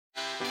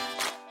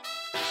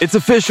It's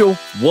official.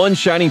 One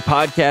Shining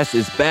Podcast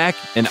is back,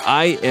 and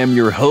I am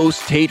your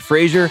host, Tate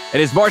Frazier.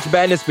 And as March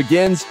Madness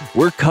begins,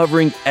 we're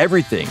covering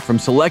everything from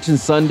Selection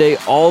Sunday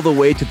all the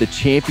way to the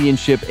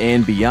championship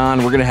and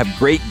beyond. We're going to have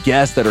great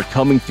guests that are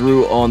coming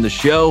through on the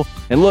show.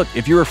 And look,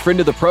 if you're a friend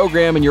of the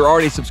program and you're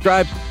already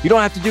subscribed, you don't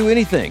have to do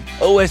anything.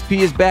 OSP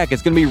is back.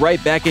 It's going to be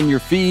right back in your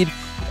feed.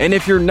 And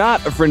if you're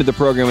not a friend of the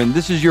program and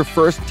this is your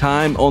first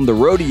time on the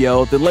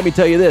rodeo, then let me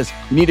tell you this.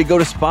 You need to go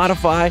to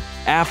Spotify,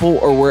 Apple,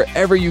 or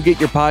wherever you get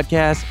your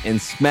podcasts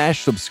and smash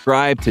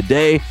subscribe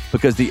today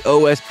because the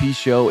OSP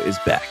show is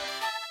back.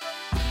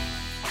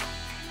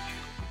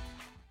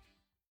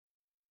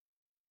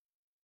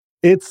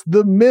 It's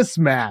The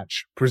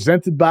Mismatch,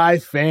 presented by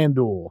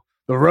FanDuel.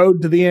 The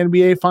road to the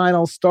NBA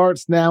Finals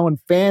starts now, and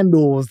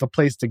FanDuel is the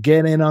place to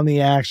get in on the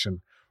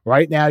action.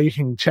 Right now, you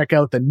can check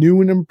out the new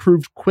and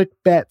improved Quick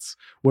Bets,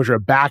 which are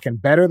back and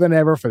better than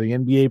ever for the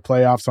NBA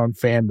playoffs on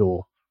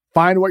FanDuel.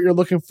 Find what you're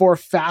looking for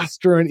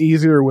faster and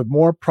easier with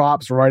more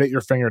props right at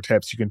your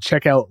fingertips. You can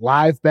check out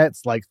live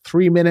bets like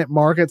 3-minute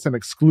markets and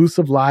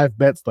exclusive live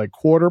bets like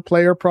quarter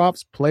player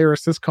props, player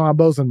assist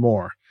combos, and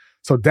more.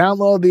 So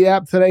download the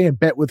app today and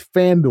bet with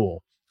FanDuel,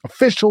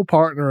 official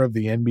partner of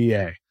the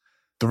NBA.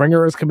 The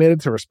Ringer is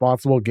committed to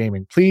responsible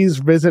gaming. Please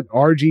visit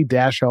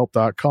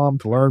rg-help.com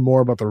to learn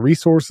more about the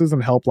resources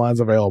and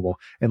helplines available,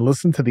 and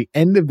listen to the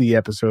end of the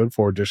episode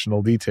for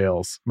additional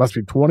details. Must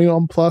be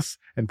 21 plus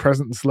and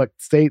present in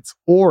select states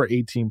or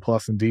 18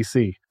 plus in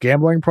DC.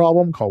 Gambling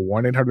problem? Call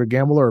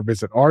 1-800-GAMBLER or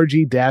visit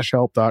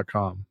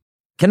rg-help.com.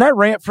 Can I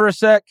rant for a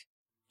sec?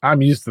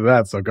 I'm used to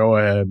that, so go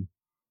ahead.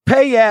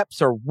 Pay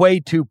apps are way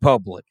too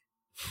public.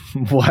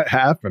 What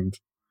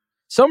happened?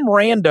 Some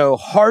rando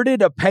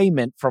hearted a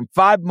payment from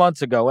 5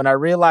 months ago, and I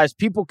realized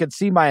people could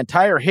see my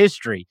entire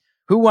history,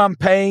 who I'm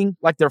paying,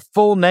 like their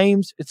full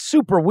names. It's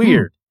super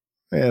weird.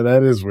 Yeah,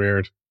 that is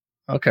weird.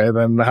 Okay,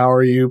 then how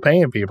are you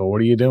paying people? What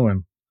are you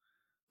doing?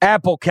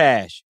 Apple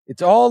Cash.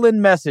 It's all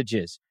in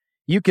messages.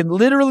 You can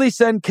literally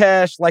send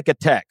cash like a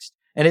text,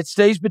 and it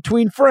stays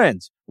between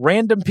friends.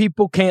 Random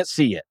people can't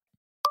see it.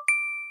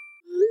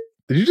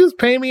 Did you just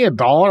pay me $1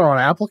 on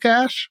Apple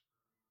Cash?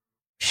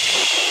 Shh.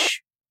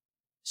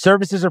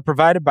 Services are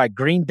provided by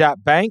Green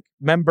Dot Bank,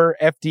 member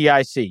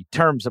FDIC.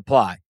 Terms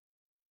apply.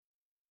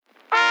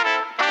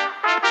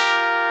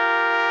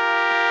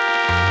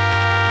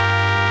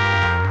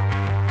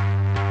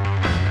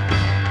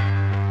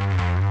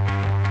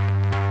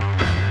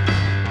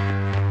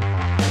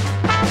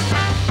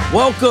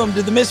 Welcome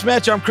to The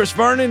Mismatch. I'm Chris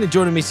Vernon, and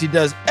joining me, as he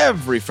does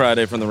every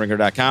Friday from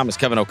TheRinger.com, is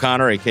Kevin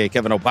O'Connor, a.k.a.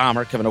 Kevin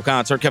O'Bomber, Kevin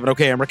O'Concert, Kevin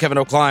O'Camera, Kevin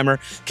O'Climber,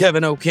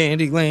 Kevin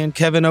O'Candyland,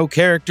 Kevin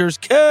O'Characters,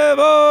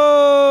 Kevin!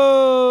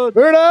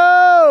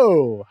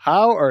 Verno!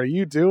 How are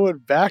you doing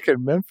back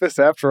in Memphis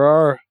after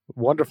our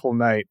wonderful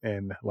night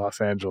in Los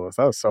Angeles?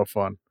 That was so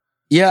fun.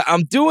 Yeah,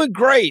 I'm doing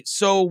great.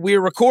 So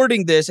we're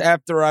recording this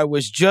after I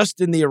was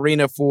just in the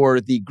arena for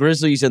the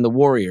Grizzlies and the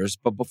Warriors.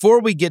 But before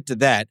we get to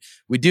that,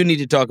 we do need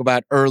to talk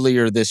about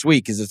earlier this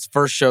week, because it's the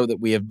first show that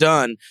we have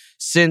done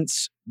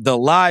since the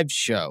live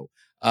show.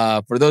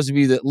 For those of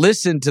you that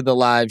listened to the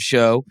live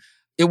show,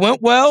 it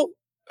went well.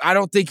 I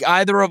don't think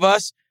either of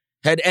us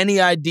had any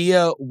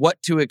idea what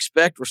to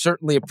expect. We're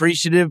certainly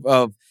appreciative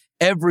of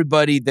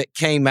everybody that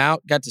came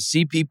out, got to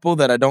see people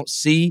that I don't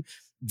see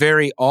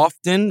very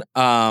often.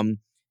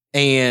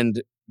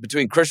 And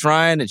between Chris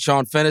Ryan and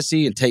Sean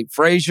Fennessy and Tate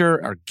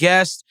Frazier, our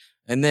guest,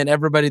 and then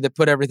everybody that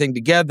put everything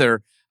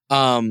together,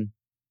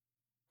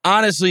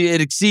 honestly,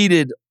 it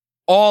exceeded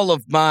all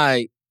of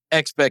my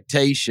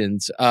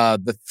expectations.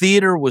 The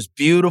theater was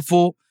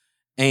beautiful,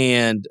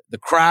 and the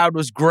crowd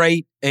was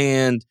great.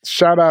 And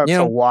shout out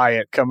to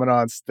Wyatt coming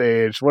on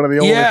stage. One of the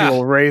only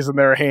people raising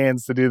their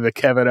hands to do the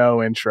Kevin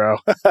O intro.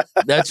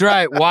 That's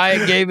right.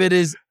 Wyatt gave it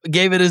his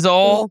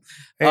all.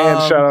 And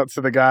shout out to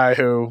the guy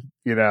who,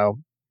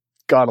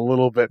 got a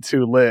little bit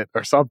too lit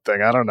or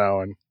something. I don't know.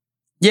 And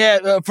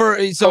a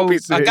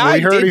guy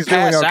heard he's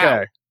doing okay.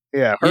 Out.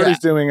 Yeah, he's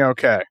doing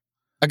okay.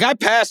 A guy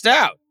passed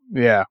out.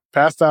 Yeah,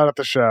 passed out at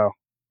the show.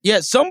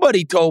 Yeah,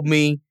 somebody told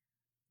me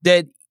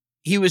that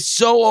he was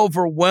so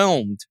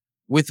overwhelmed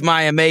with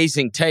my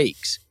amazing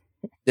takes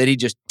that he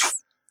just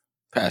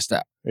passed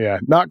out. Yeah,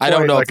 not quite. I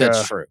don't know like if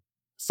that's true.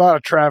 It's not a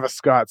Travis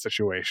Scott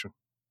situation.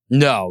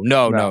 No.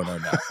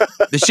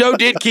 The show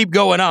did keep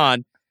going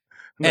on.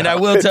 And I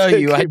will tell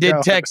you, I did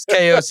text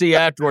KOC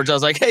afterwards. I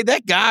was like, "Hey,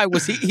 that guy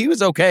he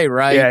was okay,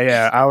 right?"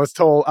 Yeah. I was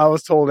told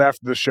after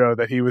the show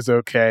that he was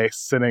okay,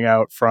 sitting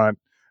out front,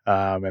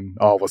 and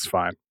all was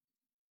fine.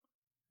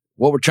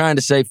 What we're trying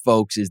to say,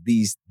 folks, is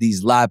these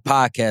live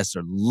podcasts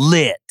are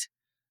lit.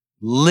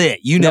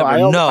 You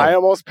never know. I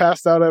almost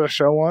passed out at a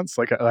show once.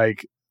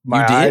 Like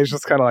my eyes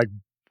just kind of like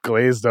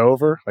glazed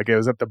over. Like it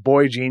was at the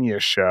Boy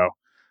Genius show.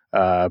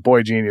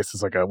 Boy Genius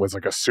was like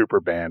a super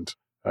band.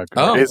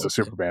 Is a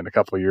super band a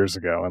couple of years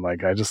ago, and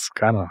I just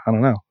kind of, I don't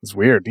know, it's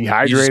weird.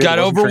 Dehydrated, you just got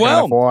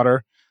overwhelmed.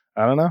 Water,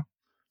 I don't know.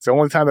 It's the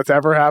only time that's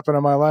ever happened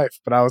in my life.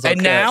 But I was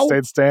okay. I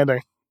stayed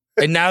standing.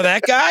 And now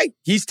that guy,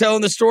 he's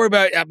telling the story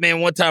about, man,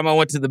 one time I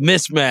went to the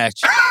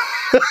Mismatch.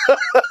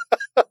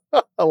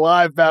 a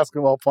live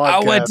basketball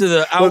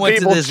podcast. I went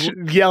to this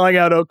yelling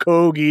out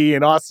Okogie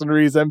and Austin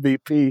Reeves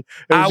MVP. It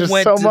was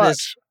just so much.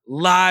 This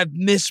live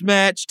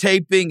mismatch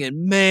taping,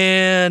 and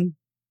man,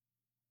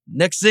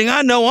 next thing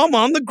I know, I'm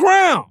on the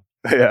ground.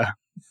 Yeah.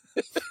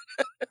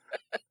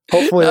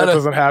 Hopefully that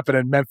doesn't happen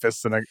in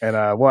Memphis in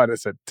what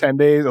is it, 10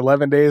 days,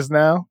 11 days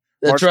now?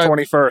 That's March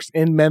right. 21st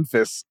in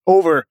Memphis.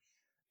 Over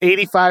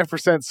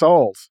 85%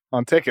 sold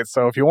on tickets.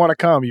 So if you want to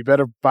come, you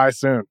better buy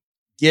soon.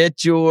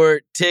 Get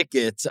your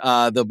tickets.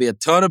 There'll be a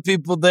ton of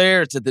people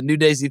there. It's at the New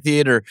Daisy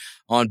Theater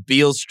on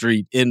Beale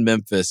Street in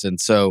Memphis.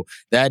 And so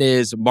that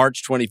is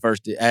March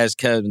 21st. As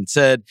Kevin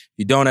said, if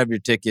you don't have your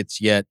tickets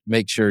yet,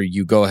 make sure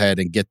you go ahead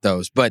and get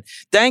those. But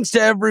thanks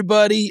to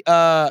everybody,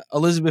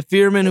 Elizabeth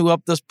Fearman, who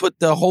helped us put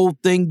the whole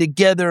thing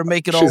together and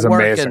make it all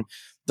work. Amazing. And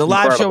the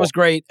live show was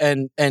great.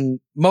 And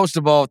most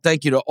of all,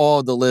 thank you to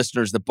all the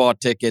listeners that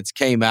bought tickets,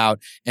 came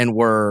out, and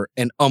were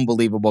an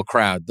unbelievable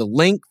crowd. The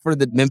link for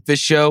the Memphis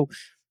show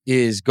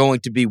is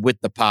going to be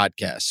with the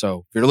podcast.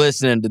 So if you're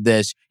listening to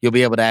this, you'll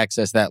be able to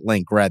access that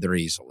link rather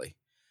easily.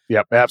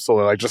 Yep,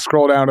 absolutely. Just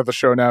scroll down to the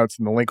show notes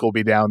and the link will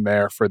be down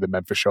there for the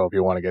Memphis show if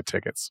you want to get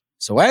tickets.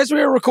 So as we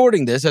were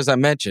recording this, as I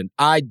mentioned,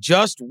 I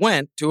just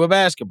went to a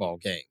basketball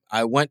game.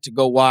 I went to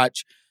go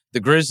watch the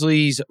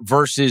Grizzlies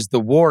versus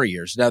the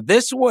Warriors. Now,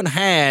 this one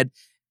had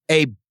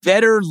a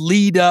better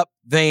lead up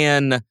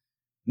than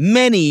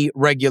many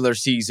regular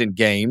season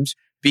games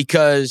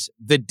because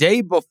the day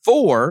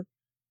before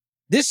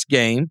this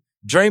game,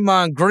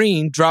 Draymond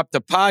Green dropped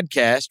a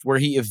podcast where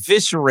he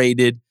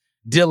eviscerated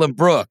Dylan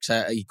Brooks.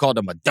 He called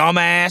him a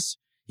dumbass.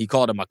 He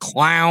called him a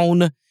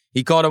clown.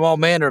 He called him all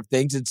manner of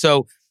things. And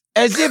so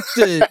as if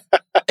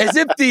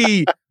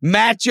the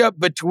matchup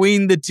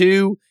between the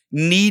two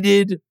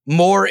needed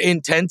more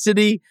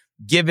intensity,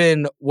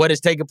 given what has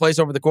taken place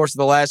over the course of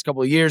the last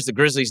couple of years, the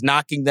Grizzlies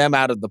knocking them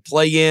out of the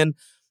play-in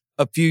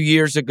a few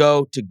years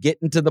ago to get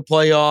into the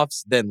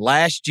playoffs. Then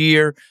last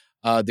year,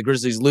 the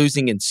Grizzlies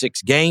losing in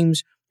 6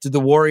 games to the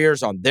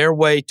Warriors on their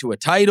way to a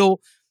title.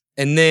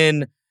 And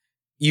then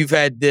you've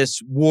had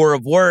this war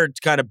of words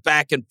kind of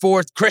back and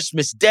forth.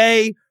 Christmas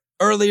Day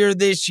earlier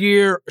this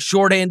year,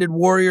 shorthanded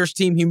Warriors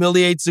team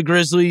humiliates the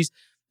Grizzlies.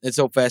 And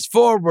so fast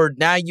forward,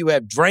 now you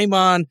have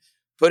Draymond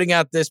putting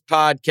out this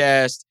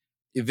podcast,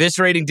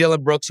 eviscerating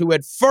Dylan Brooks, who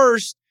at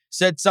first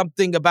said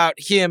something about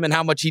him and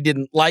how much he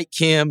didn't like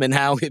him and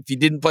how if he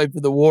didn't play for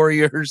the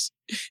Warriors,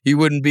 he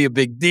wouldn't be a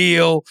big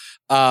deal.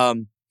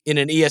 In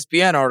an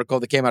ESPN article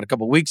that came out a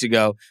couple weeks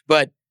ago.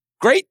 But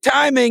great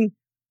timing,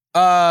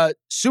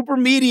 super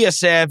media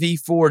savvy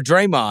for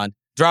Draymond,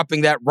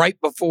 dropping that right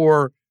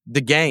before the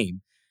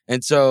game.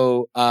 And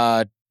so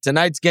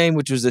tonight's game,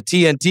 which was a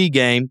TNT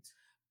game,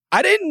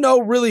 I didn't know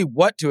really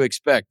what to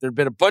expect. There'd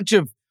been a bunch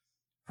of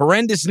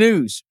horrendous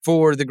news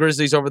for the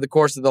Grizzlies over the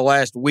course of the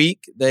last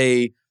week.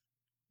 They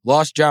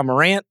lost Ja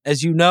Morant,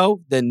 as you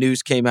know. Then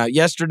news came out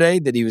yesterday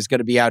that he was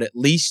going to be out at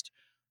least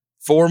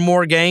 4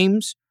 more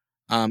games.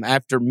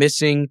 After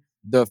missing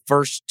the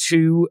first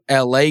 2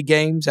 LA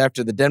games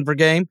after the Denver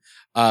game.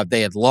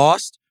 They had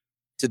lost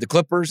to the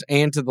Clippers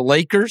and to the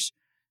Lakers.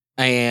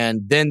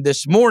 And then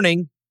this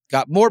morning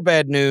got more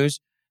bad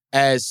news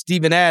as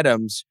Steven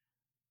Adams,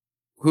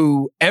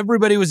 who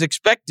everybody was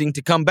expecting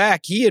to come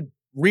back, he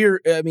was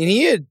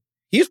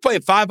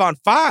playing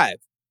 5-on-5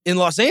 in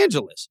Los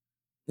Angeles.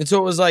 And so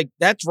it was like,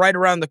 that's right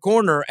around the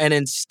corner. And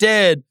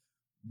instead,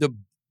 the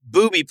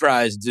booby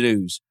prize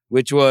news,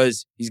 which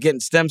was he's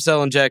getting stem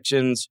cell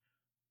injections,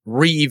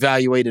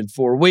 reevaluated in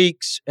 4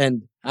 weeks.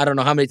 And I don't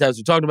know how many times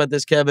we've talked about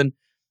this, Kevin.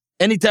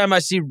 Anytime I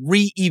see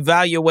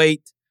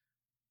reevaluate,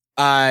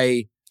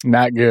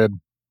 Not good.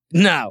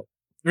 No.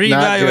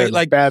 Reevaluate,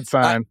 like bad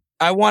sign.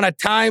 I want a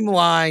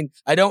timeline.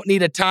 I don't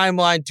need a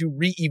timeline to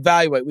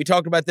reevaluate. We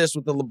talked about this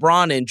with the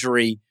LeBron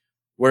injury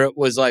where it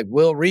was like,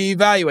 we'll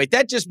reevaluate.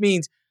 That just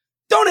means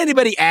don't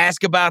anybody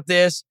ask about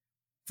this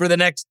for the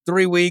next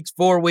 3 weeks,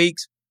 4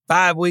 weeks,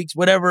 5 weeks,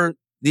 whatever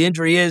the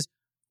injury is.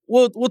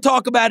 We'll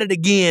talk about it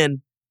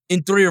again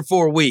in 3 or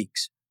 4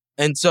 weeks.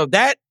 And so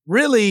that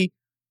really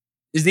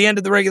is the end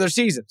of the regular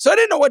season. So I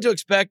didn't know what to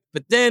expect,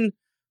 but then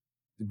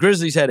the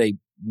Grizzlies had a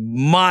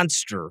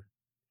monster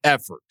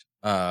effort.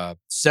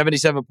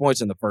 77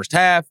 points in the first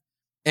half,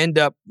 end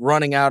up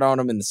running out on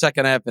them in the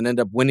second half and end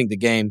up winning the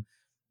game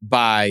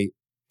by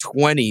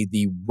 20.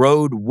 The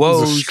road woes.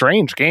 It was a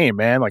strange game,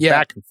 man.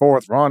 Back and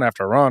forth, run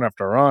after run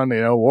after run.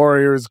 You know,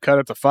 Warriors cut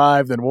it to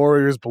 5, then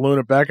Warriors balloon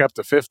it back up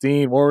to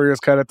 15. Warriors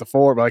cut it to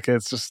 4. But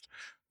it's just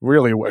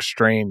really a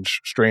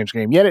strange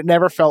game. Yet it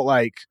never felt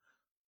like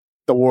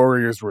the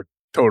Warriors were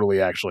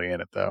totally actually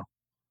in it, though.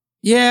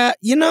 Yeah,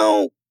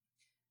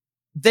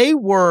 they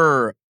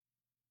were.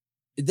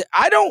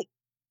 I don't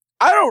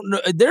know.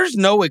 There's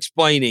no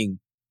explaining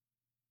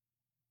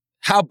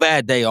how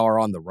bad they are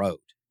on the road.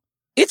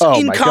 It's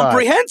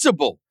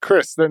incomprehensible.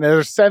 Chris, they're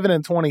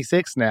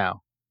 7-26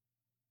 now.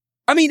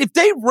 I mean, if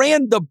they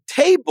ran the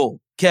table,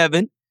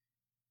 Kevin,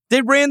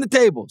 they ran the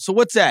table. So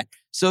what's that?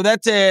 So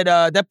that's at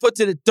that puts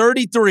it at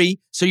 33.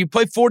 So you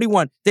play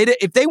 41.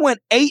 If they went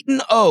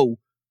 8-0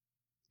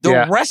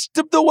 the rest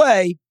of the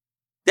way,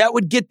 that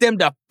would get them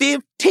to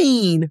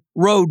 15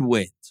 road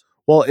wins.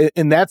 Well,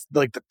 and that's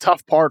like the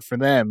tough part for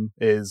them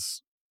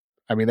is,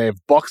 I mean, they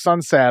have Bucks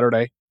on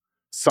Saturday,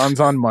 Suns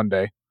on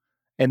Monday,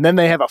 and then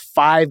they have a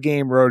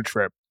 5-game road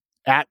trip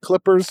at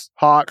Clippers,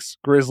 Hawks,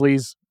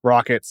 Grizzlies,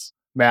 Rockets,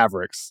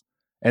 Mavericks.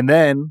 And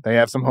then they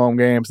have some home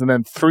games, and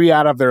then 3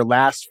 out of their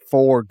last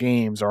 4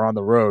 games are on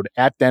the road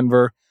at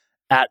Denver,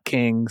 at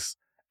Kings,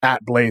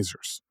 at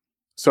Blazers.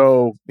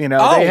 So, they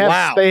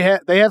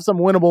have some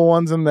winnable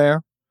ones in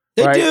there.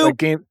 They right? do. Like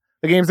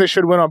the games they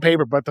should win on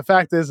paper, but the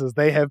fact is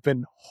they have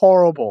been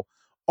horrible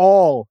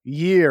all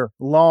year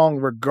long,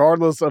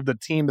 regardless of the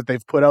team that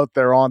they've put out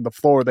there on the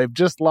floor. They've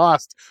just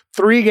lost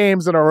 3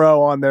 games in a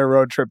row on their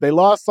road trip. They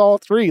lost all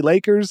 3,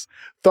 Lakers,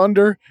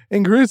 Thunder,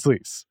 and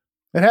Grizzlies.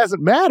 It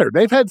hasn't mattered.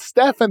 They've had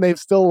Steph, and they've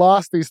still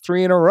lost these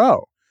 3 in a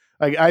row.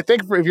 Like, I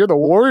think if you're the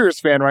Warriors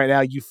fan right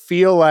now, you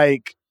feel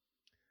like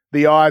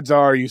the odds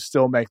are you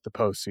still make the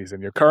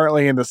postseason. You're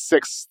currently in the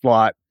 6th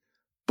slot,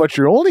 but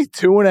you're only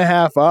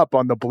 2.5 up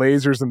on the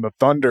Blazers and the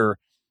Thunder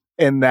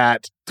in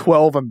that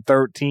 12 and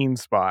 13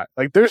 spot.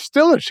 Like, there's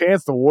still a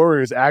chance the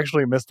Warriors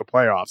actually miss the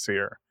playoffs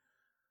here.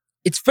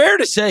 It's fair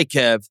to say,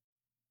 Kev,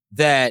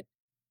 that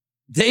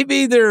they've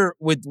either,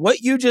 with what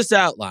you just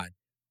outlined,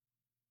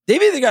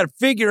 they've either got to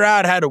figure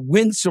out how to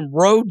win some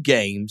road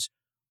games,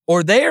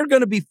 or they are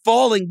going to be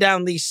falling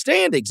down these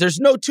standings. There's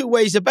no 2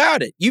 ways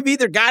about it. You've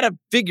either got to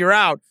figure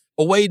out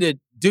a way to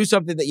do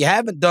something that you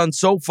haven't done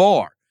so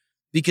far.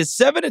 Because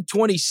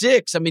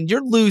 7-26, I mean,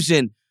 you're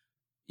losing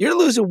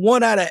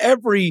 1 out of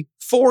every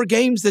 4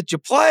 games that you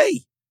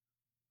play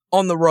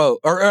on the road.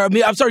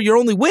 You're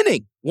only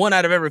winning 1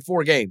 out of every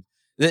 4 games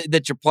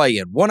that you play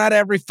in. 1 out of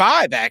every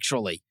 5,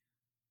 actually.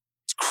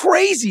 It's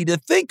crazy to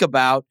think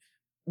about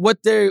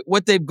what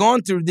they've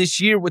gone through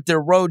this year with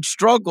their road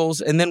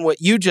struggles, and then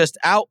what you just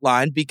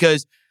outlined,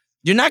 because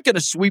you're not going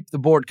to sweep the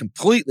board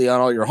completely on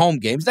all your home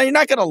games. Now, you're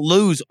not going to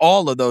lose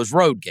all of those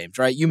road games,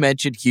 right? You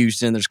mentioned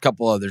Houston. There's a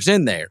couple others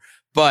in there,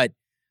 but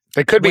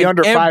they could be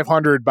under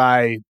 500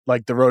 by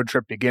like the road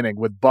trip beginning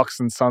with Bucks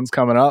and Suns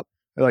coming up.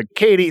 Like,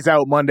 KD's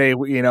out Monday.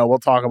 We'll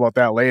talk about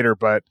that later,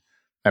 but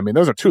I mean,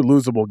 those are 2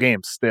 losable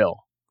games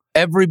still.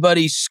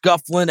 Everybody's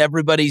scuffling.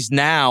 Everybody's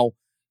now,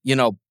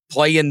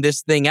 playing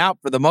this thing out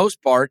for the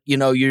most part.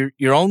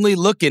 You're only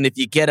looking if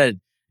you get a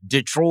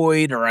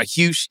Detroit or a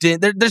Houston.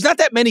 There's not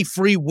that many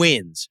free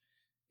wins,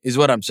 is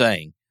what I'm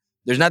saying.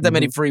 There's not that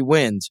many free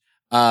wins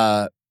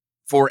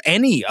for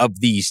any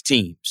of these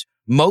teams.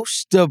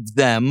 Most of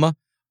them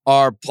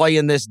are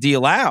playing this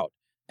deal out.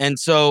 And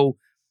so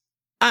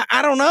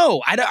I don't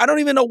know. I don't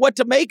even know what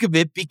to make of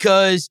it,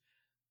 because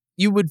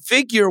you would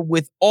figure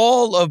with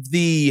all of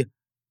the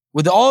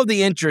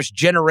interest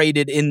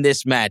generated in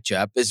this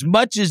matchup, as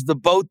much as the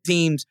both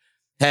teams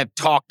have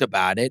talked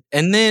about it,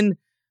 and then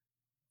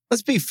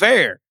let's be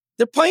fair,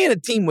 they're playing a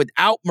team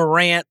without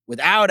Morant,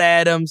 without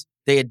Adams.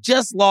 They had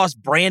just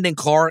lost Brandon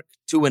Clark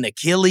to an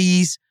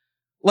Achilles.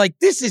 Like,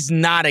 this is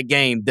not a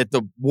game that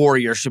the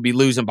Warriors should be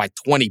losing by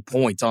 20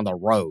 points on the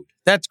road.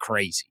 That's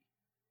crazy.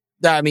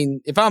 I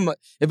mean, if I'm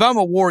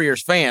a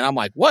Warriors fan, I'm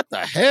like, what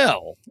the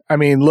hell? I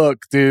mean,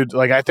 look, dude,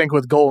 like, I think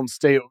with Golden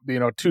State,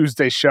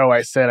 Tuesday's show,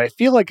 I said, I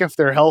feel like if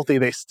they're healthy,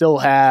 they still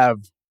have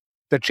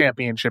the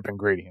championship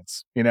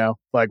ingredients,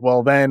 Like,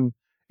 well, then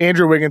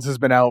Andrew Wiggins has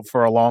been out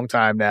for a long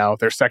time now,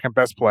 their second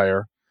best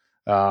player.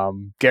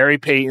 Gary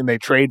Payton, they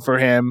trade for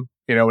him,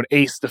 an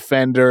ace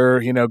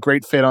defender,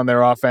 great fit on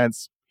their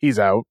offense. He's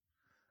out.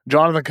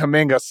 Jonathan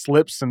Kuminga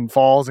slips and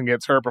falls and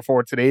gets hurt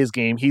before today's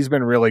game. He's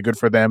been really good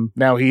for them.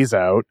 Now he's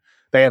out.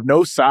 They have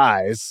no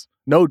size,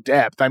 no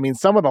depth. I mean,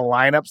 some of the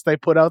lineups they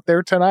put out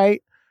there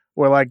tonight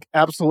were like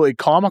absolutely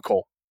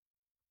comical.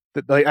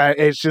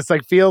 It's just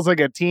like feels like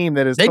a team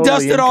that is they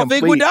totally dusted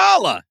incomplete. off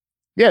Iguodala.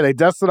 Yeah, they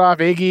dusted off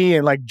Iggy,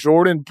 and like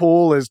Jordan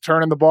Poole is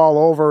turning the ball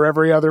over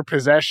every other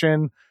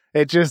possession.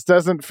 It just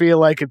doesn't feel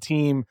like a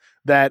team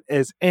that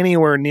is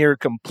anywhere near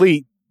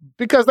complete,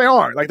 because they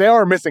aren't. Like, they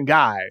are missing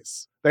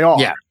guys. They are.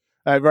 Yeah.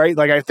 Right?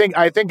 Like, I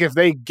think if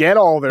they get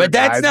all their But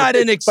that's guys, not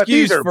an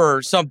excuse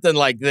for something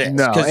like this.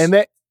 No,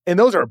 and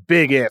those are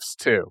big ifs,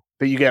 too,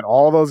 that you get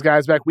all those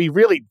guys back. We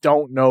really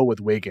don't know with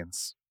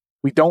Wiggins.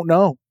 We don't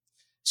know.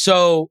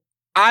 So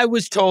I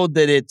was told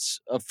that it's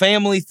a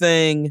family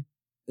thing,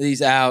 that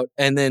he's out,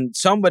 and then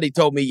somebody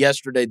told me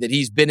yesterday that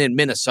he's been in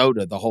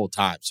Minnesota the whole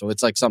time. So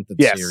it's like something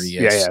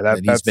serious. Yeah,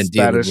 that he's been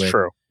dealing with. That is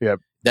true. Yep.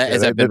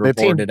 Has that been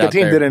reported out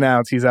there? The team did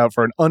announce he's out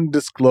for an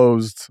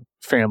undisclosed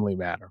family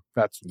matter.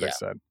 That's what they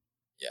said.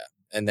 Yeah,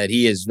 and that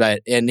he is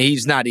that, and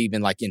he's not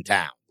even like in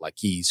town. Like,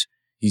 he's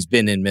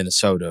been in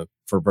Minnesota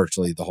for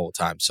virtually the whole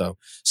time. So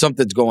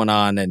something's going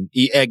on, and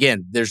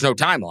again, there's no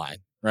timeline,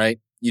 right?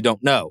 You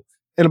don't know.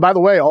 And by the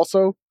way,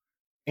 also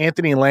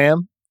Anthony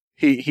Lamb,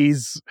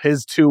 he's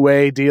his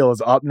 2-way deal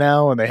is up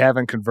now, and they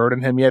haven't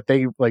converted him yet.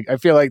 I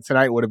feel like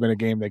tonight would have been a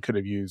game they could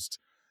have used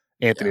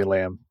Anthony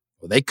Lamb.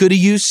 Well, they could have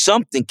used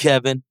something,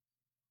 Kevin.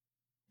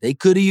 They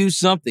could have used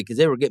something, because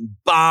they were getting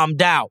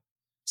bombed out.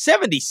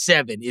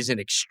 77 is an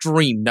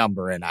extreme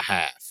number and a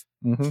half.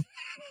 Mm-hmm.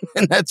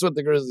 And that's what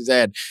the Grizzlies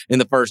had in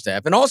the first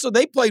half. And also,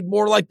 they played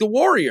more like the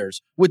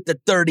Warriors with the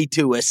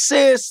 32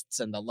 assists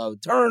and the low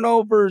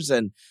turnovers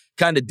and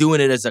kind of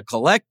doing it as a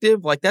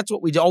collective. Like, that's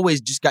what we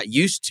always just got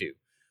used to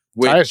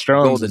with Tyus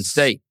Jones Golden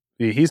State.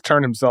 He's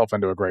turned himself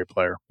into a great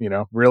player,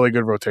 really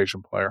good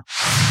rotation player.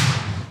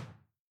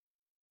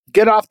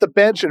 Get off the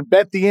bench and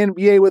bet the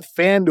NBA with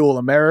FanDuel,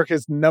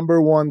 America's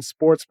 #1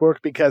 sportsbook,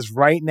 because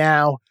right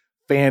now,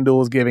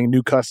 FanDuel is giving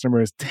new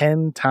customers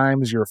 10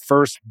 times your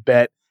first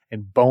bet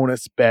and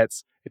bonus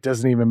bets. It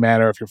doesn't even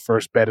matter if your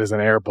first bet is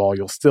an air ball.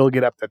 You'll still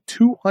get up to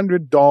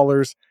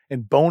 $200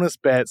 in bonus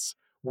bets,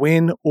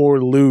 win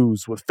or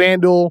lose. With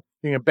FanDuel,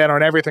 you can bet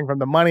on everything from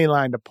the money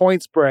line to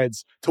point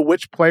spreads to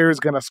which player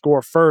is going to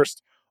score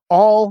first,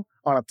 all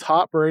on a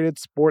top-rated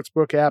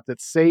sportsbook app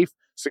that's safe,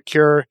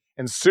 secure,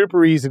 and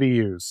super easy to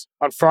use.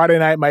 On Friday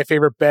night, my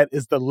favorite bet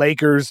is the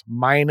Lakers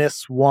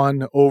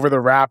 -1 over the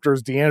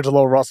Raptors.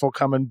 D'Angelo Russell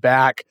coming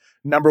back.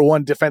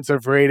 #1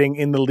 defensive rating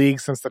in the league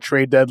since the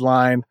trade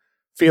deadline.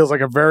 Feels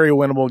like a very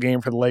winnable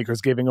game for the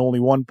Lakers, giving only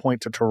 1 point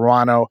to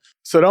Toronto.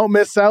 So don't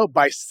miss out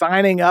by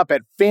signing up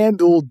at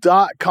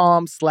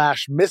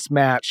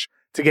FanDuel.com/mismatch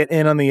to get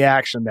in on the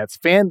action. That's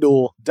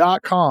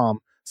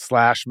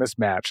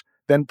FanDuel.com/mismatch.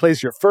 Then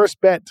place your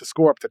first bet to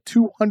score up to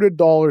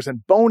 $200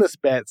 in bonus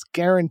bets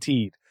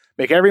guaranteed.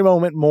 Make every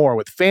moment more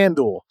with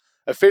FanDuel,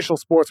 official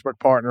sportsbook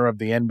partner of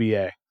the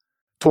NBA.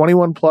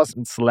 21 plus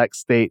in select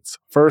states.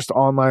 First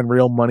online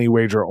real money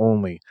wager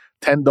only.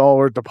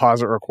 $10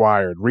 deposit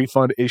required.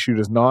 Refund issued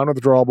as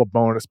non-withdrawable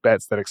bonus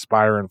bets that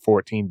expire in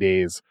 14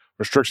 days.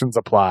 Restrictions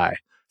apply.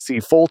 See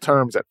full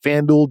terms at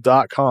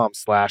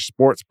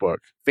FanDuel.com/sportsbook.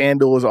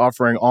 FanDuel is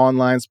offering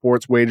online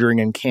sports wagering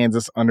in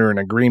Kansas under an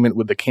agreement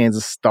with the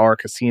Kansas Star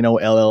Casino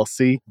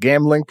LLC.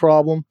 Gambling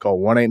problem? Call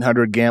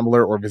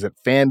 1-800-GAMBLER or visit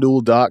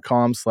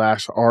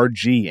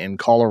FanDuel.com/RG in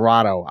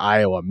Colorado,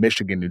 Iowa,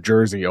 Michigan, New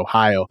Jersey,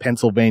 Ohio,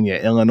 Pennsylvania,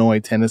 Illinois,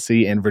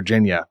 Tennessee, and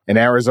Virginia. In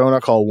Arizona,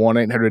 call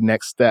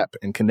 1-800-NEXT-STEP.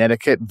 In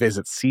Connecticut,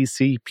 visit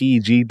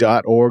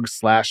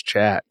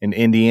ccpg.org/chat. In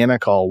Indiana,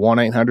 call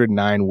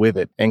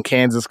 1-800-9-WITH-IT. In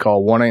Kansas,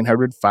 call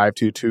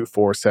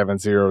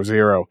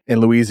 1-800-522-4700. In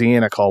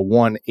Louisiana, call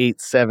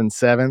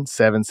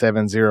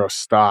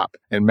 1-877-770-STOP.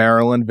 In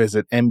Maryland,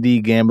 visit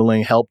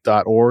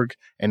mdgamblinghelp.org.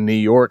 In New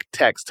York,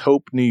 text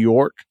HOPE New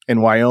York.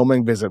 In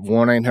Wyoming, visit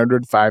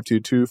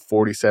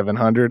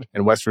 1-800-522-4700.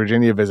 In West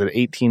Virginia, visit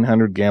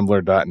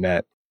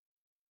 1800gambler.net.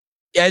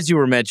 As you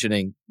were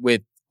mentioning,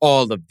 with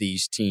all of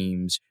these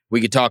teams, we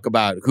could talk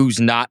about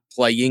who's not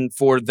playing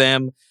for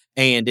them,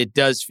 and it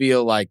does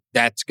feel like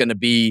that's going to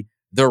be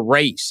the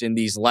race in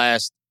these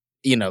last,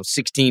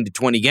 16 to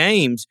 20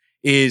 games,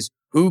 is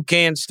who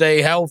can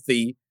stay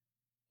healthy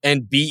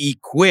and be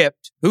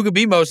equipped, who could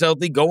be most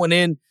healthy going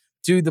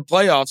into the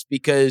playoffs,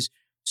 because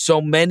so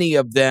many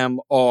of them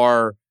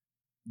are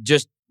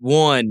just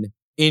one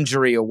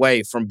injury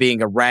away from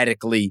being a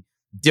radically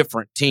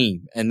different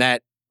team. And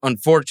that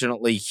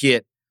unfortunately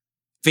hit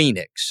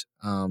Phoenix.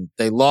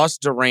 They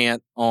lost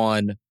Durant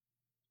on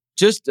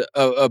just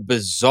a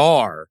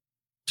bizarre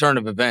turn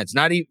of events,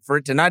 for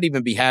it to not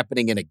even be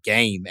happening in a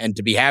game and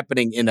to be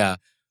happening in a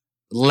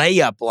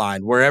layup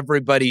line where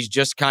everybody's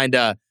just kind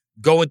of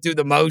going through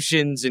the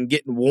motions and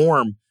getting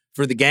warm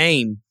for the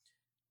game.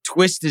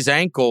 Twist his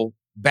ankle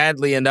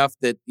badly enough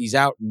that he's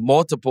out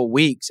multiple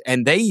weeks,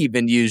 and they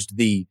even used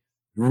the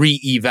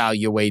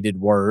reevaluated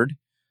word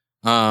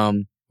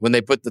when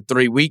they put the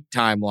 3-week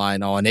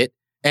timeline on it.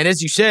 And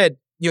as you said,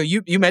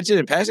 you mentioned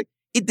in passing,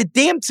 the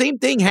damn same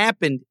thing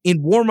happened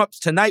in warmups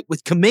tonight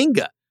with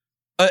Kuminga.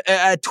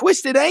 A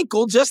twisted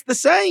ankle, just the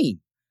same.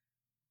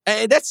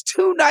 And that's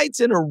 2 nights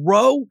in a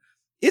row.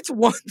 It's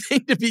one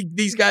thing to be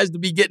these guys to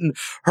be getting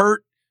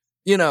hurt,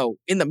 in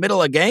the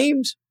middle of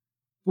games.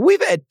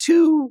 We've had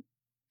 2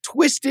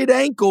 twisted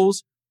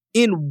ankles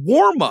in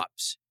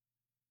warmups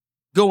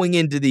going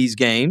into these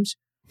games.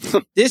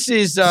 This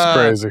is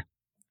crazy.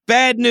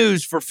 Bad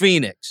news for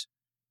Phoenix,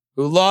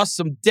 who lost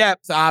some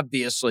depth,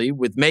 obviously,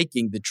 with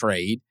making the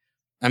trade.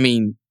 I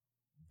mean,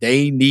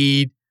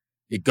 it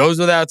goes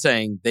without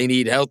saying, they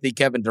need healthy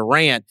Kevin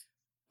Durant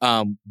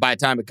by the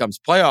time it comes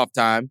playoff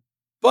time.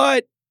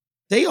 But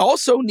they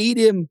also need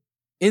him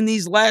in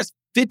these last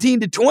 15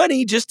 to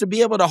 20 just to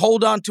be able to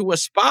hold on to a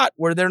spot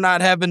where they're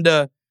not having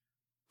to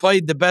play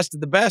the best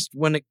of the best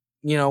when it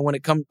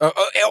comes,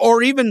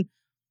 or even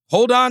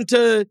hold on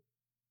to,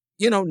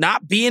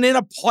 not being in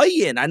a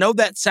play-in. I know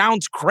that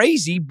sounds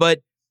crazy, but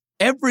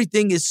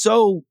everything is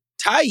so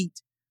tight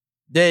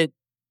that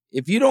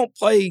if you don't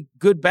play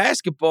good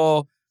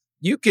basketball,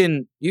 you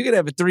can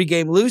have a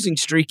 3-game losing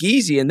streak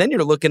easy, and then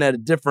you're looking at a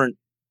different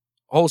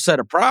whole set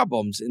of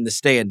problems in the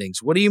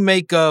standings. What do you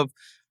make of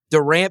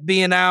Durant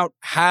being out?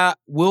 How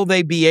will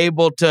they be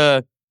able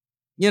to,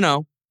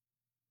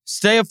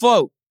 stay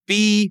afloat,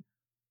 be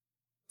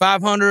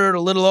 500,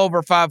 a little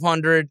over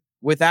 500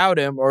 without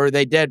him, or are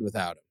they dead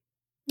without him?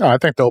 No, I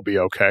think they'll be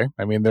okay.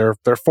 I mean, they're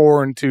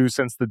 4-2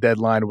 since the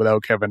deadline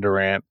without Kevin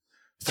Durant,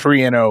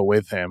 3-0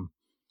 with him.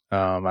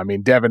 I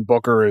mean, Devin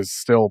Booker is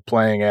still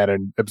playing at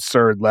an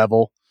absurd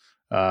level.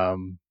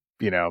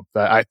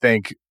 I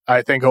think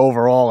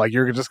overall, like,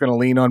 you're just going to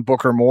lean on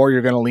Booker more.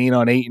 You're going to lean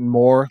on Ayton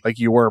more, like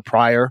you were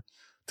prior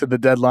to the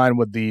deadline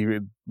with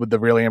the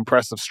really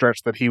impressive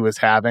stretch that he was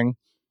having.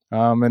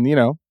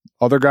 And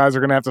other guys are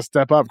going to have to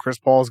step up. Chris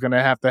Paul is going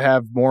to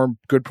have more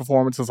good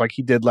performances like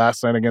he did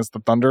last night against the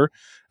Thunder.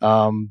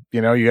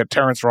 You got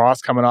Terrence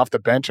Ross coming off the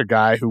bench, a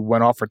guy who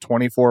went off for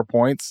 24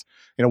 points.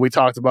 We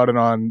talked about it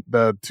on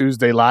the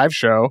Tuesday live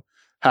show,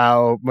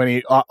 how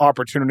many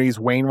opportunities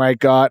Wainwright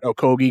got,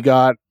 Okogie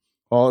got.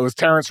 Well, it was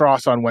Terrence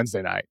Ross on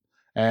Wednesday night.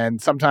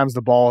 And sometimes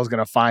the ball is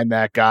going to find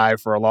that guy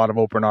for a lot of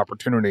open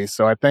opportunities.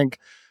 So I think,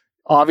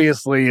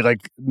 obviously,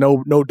 like,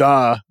 no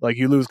duh, like,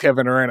 you lose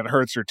Kevin Durant, it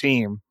hurts your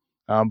team.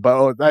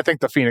 But I think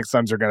the Phoenix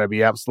Suns are going to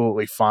be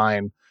absolutely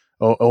fine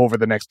over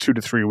the next 2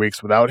 to 3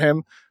 weeks without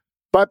him.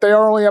 But they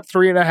are only up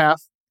 3.5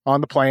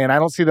 on the play-in. I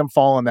don't see them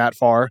falling that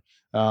far.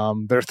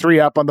 They're 3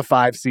 up on the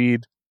 5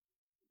 seed.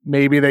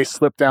 Maybe they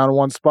slip down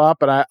one spot,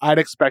 but I'd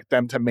expect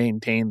them to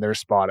maintain their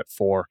spot at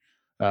 4.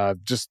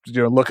 Just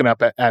looking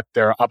up at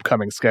their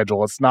upcoming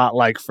schedule, it's not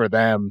like for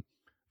them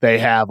they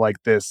have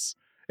like this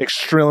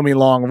extremely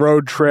long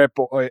road trip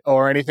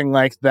or anything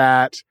like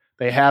that.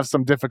 They have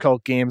some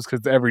difficult games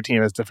because every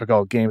team has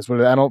difficult games,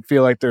 but I don't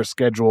feel like their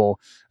schedule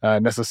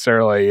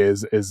necessarily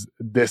is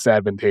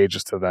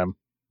disadvantageous to them.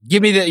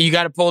 Give me you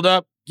got it pulled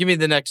up. Give me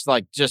the next,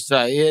 what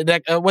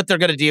they're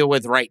going to deal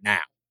with right now.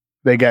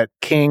 They got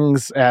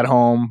Kings at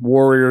home,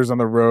 Warriors on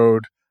the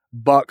road,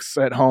 Bucks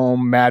at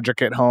home,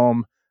 Magic at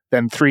home,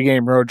 then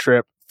 3-game road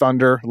trip,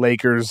 Thunder,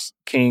 Lakers,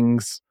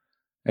 Kings,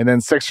 and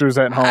then Sixers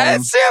at home.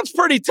 That sounds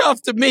pretty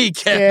tough to me,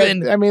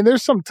 Kevin. Yeah, I mean,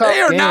 there's some tough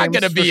games. They are not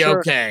going to be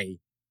okay.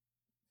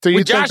 So you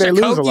with think Josh they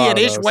lose a Okogie lot and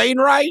of Ish those?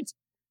 Wainwright?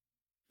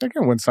 They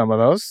can win some of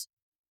those.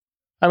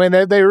 I mean,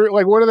 they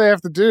like, what do they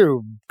have to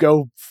do?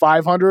 Go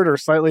 500 or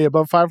slightly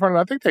above 500?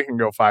 I think they can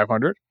go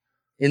 500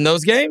 in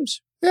those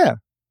games. Yeah.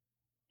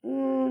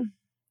 I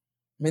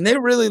mean, they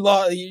really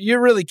lost.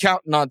 You're really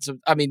counting on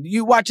some. I mean,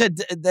 you watch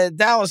the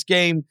Dallas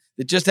game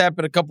that just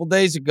happened a couple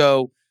days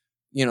ago.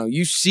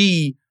 You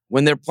see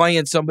when they're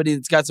playing somebody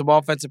that's got some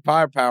offensive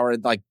firepower,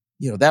 and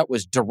that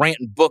was Durant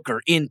and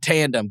Booker in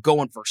tandem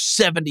going for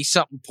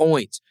 70-something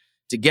points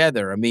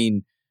together. I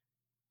mean,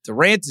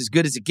 Durant's as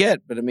good as it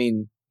gets, but I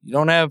mean, you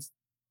don't have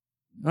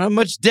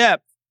much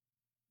depth.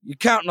 You're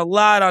counting a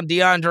lot on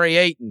DeAndre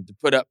Ayton to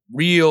put up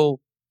real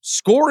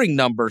scoring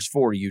numbers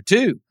for you,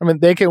 too. I mean,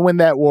 they can win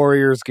that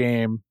Warriors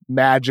game,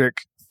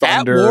 Magic,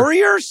 Thunder. At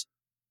Warriors?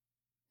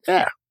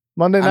 Yeah.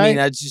 Monday night? I mean,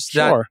 that's just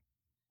sure.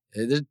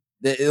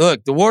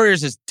 Look, the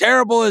Warriors, as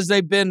terrible as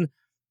they've been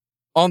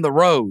on the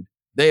road,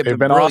 they've been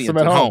brilliant awesome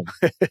at home.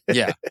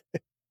 Yeah.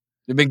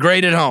 They've been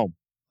great at home.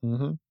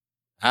 Mm-hmm.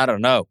 I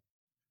don't know.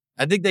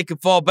 I think they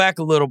could fall back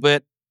a little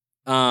bit.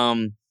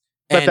 But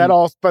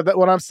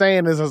what I'm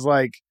saying is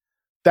like,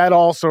 that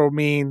also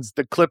means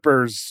the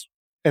Clippers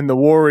and the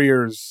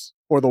Warriors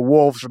or the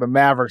Wolves or the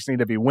Mavericks need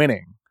to be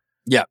winning.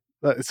 Yeah.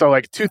 So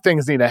like, 2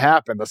 things need to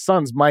happen. The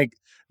Suns might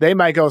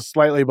go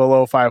slightly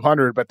below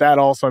 500, but that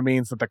also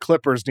means that the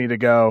Clippers need to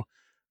go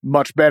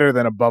much better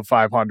than above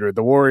 500.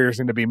 The Warriors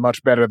need to be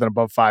much better than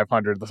above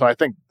 500. So I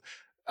think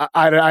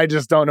I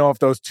just don't know if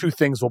those 2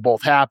 things will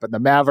both happen. The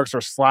Mavericks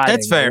are sliding.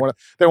 That's fair.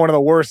 They're one of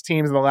the worst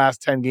teams in the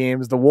last 10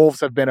 games. The Wolves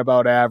have been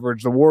about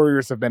average. The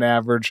Warriors have been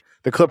average.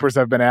 The Clippers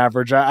have been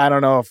average. I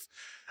don't know if,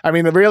 I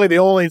mean, really the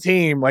only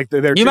team, like,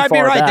 they're you too might be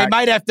far right. back. They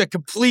might have to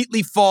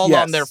completely fall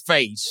Yes, on their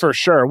face. for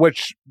sure,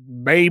 which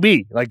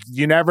maybe, like,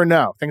 you never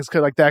know. Things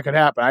like that could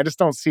happen. I just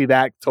don't see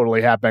that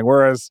totally happening.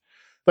 Whereas,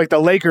 like, the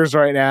Lakers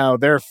right now,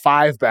 they're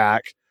 5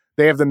 back.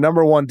 They have the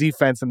number 1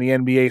 defense in the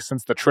NBA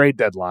since the trade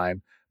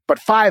deadline. But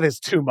 5 is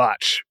too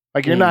much.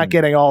 Like, you're not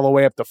getting all the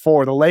way up to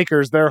 4. The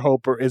Lakers, their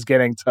hope is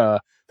getting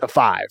to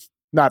 5,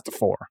 not to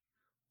 4.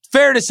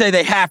 Fair to say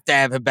they have to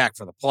have him back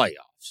for the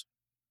playoffs.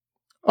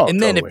 Oh,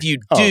 and totally. then if you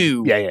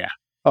do,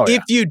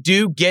 if you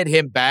do get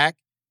him back,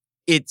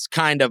 it's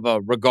kind of a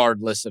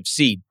regardless of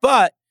seed.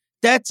 But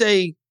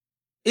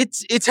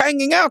it's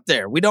hanging out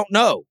there. We don't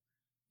know.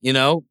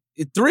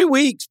 3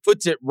 weeks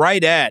puts it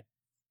right at,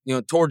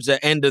 towards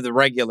the end of the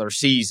regular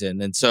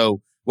season. And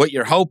so what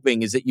you're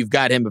hoping is that you've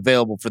got him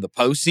available for the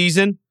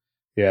postseason.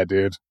 Yeah,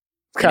 dude.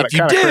 Kind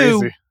of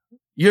crazy.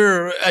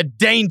 You're a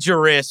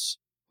dangerous,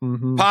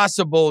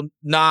 possible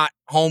not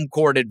home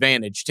court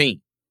advantage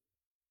team.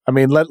 I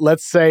mean,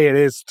 let's say it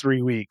is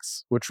 3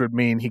 weeks, which would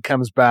mean he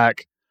comes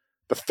back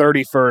the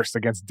 31st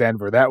against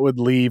Denver. That would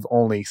leave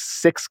only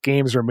 6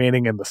 games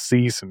remaining in the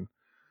season.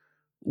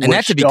 And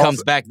that could be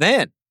comes back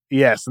then.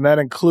 Yes, and that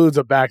includes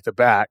a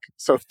back-to-back.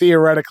 So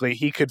theoretically,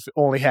 he could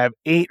only have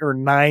 8 or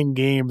 9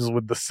 games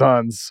with the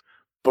Suns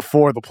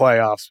before the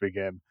playoffs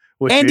begin.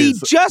 And he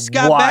just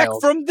got back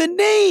from the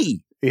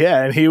knee.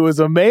 Yeah, and he was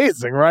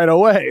amazing right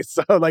away.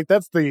 So, like,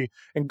 that's the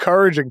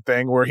encouraging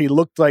thing, where he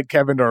looked like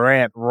Kevin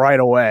Durant right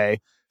away.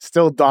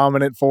 Still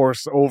dominant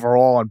force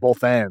overall on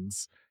both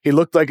ends. He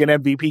looked like an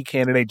MVP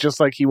candidate,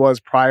 just like he was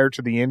prior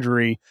to the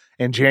injury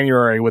in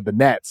January with the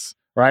Nets,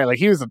 right? Like,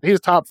 he was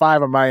top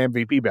 5 on my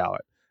MVP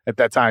ballot at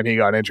that time he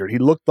got injured. He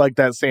looked like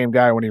that same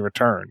guy when he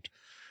returned.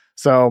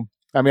 So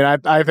I mean,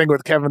 I think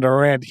with Kevin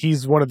Durant,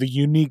 he's one of the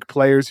unique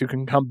players who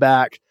can come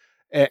back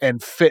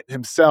and fit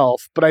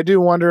himself. But I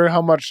do wonder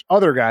how much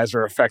other guys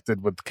are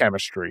affected with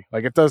chemistry.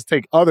 Like, it does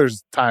take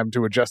others time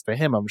to adjust to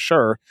him, I'm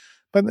sure.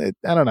 But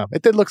I don't know.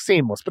 It did look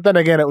seamless. But then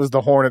again, it was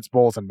the Hornets,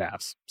 Bulls, and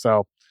Mavs.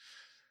 So,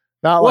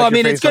 not well, like I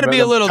mean, it's going to be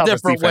a little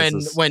different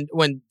defenses.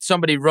 when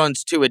somebody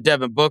runs to a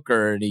Devin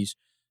Booker and he's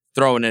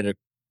throwing it,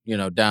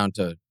 down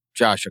to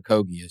Josh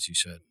Okogie, as you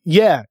said.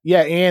 Yeah,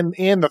 and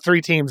the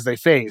three teams they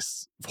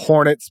face,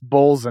 Hornets,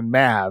 Bulls, and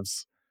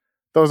Mavs,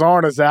 those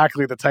aren't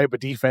exactly the type of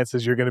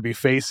defenses you're going to be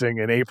facing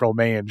in April,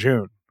 May, and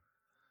June.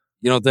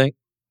 You don't think?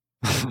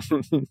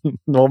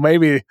 Well,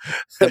 maybe.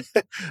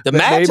 The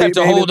Mavs have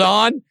to hold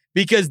on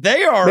because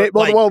they are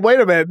well, wait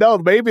a minute. No,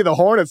 maybe the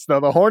Hornets, though.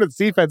 The Hornets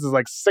defense is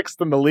like 6th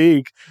in the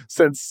league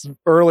since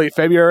early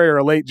February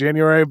or late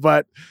January,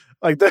 but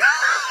like that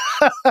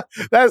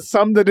has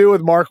something to do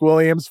with Mark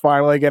Williams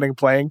finally getting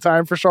playing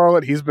time for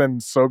Charlotte. He's been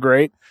so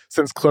great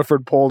since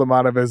Clifford pulled him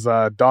out of his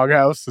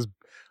doghouse, his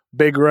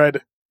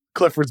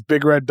Clifford's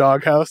big red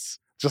doghouse.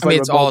 Just like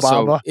it's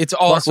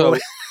also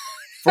if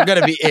we're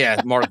gonna be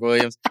Mark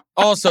Williams.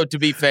 Also, to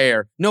be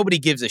fair, nobody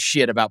gives a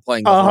shit about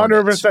playing the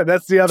 100%.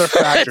 That's the other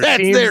factor.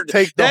 Teams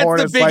take the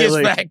Hornets the biggest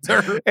lightly,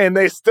 factor, and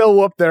they still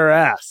whoop their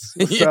ass.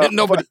 So.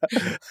 Nobody.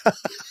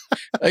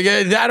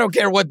 I don't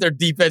care what their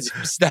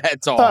defensive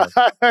stats are.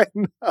 I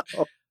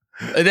know.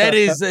 That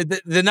is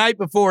the night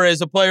before,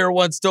 as a player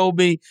once told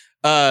me,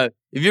 if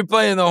you're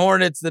playing the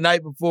Hornets the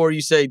night before,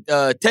 you say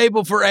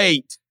table for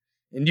 8,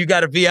 and you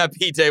got a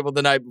VIP table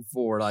the night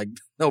before. Like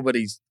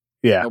nobody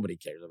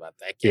cares about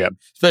that game. Yep,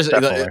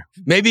 especially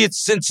maybe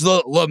it's since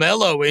the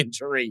LaMelo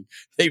injury,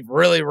 they've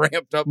really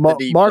ramped up the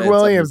defense. Mark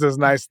Williams is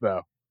nice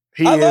though.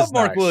 I love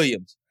Mark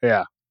Williams.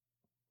 Yeah,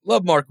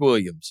 love Mark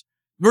Williams.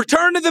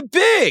 Return to the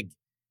big.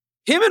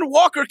 Him and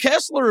Walker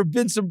Kessler have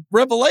been some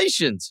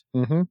revelations.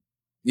 Mm-hmm.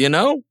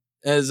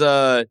 As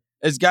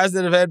guys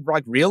that have had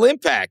like real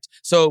impact.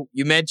 So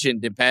you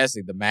mentioned in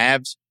passing the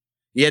Mavs.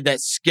 You had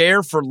that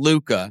scare for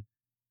Luka.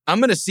 I'm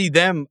going to see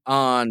them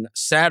on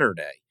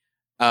Saturday.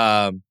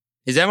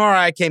 His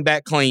MRI came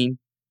back clean,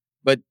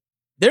 but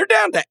they're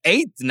down to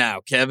 8th now,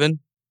 Kevin.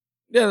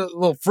 Got a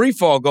little free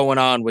fall going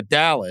on with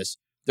Dallas.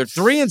 They're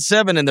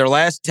 3-7 in their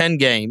last 10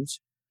 games.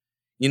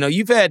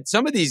 You've had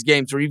some of these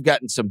games where you've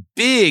gotten some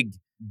big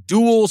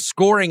dual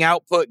scoring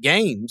output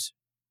games,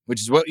 which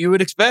is what you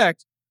would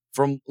expect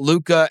from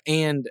Luka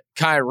and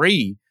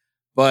Kyrie,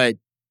 but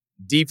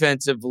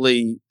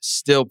defensively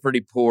still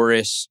pretty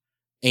porous.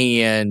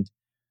 And,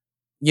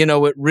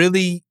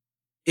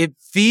 it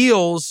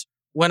feels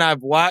when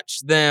I've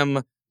watched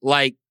them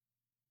like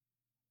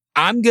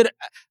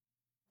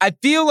I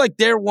feel like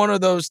they're one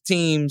of those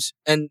teams,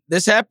 and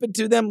this happened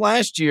to them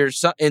last year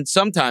and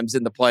sometimes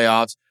in the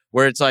playoffs,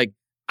 where it's like,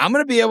 I'm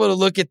going to be able to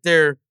look at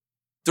their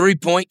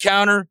 3-point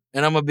counter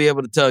and I'm going to be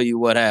able to tell you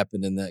what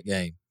happened in that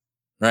game.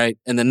 Right.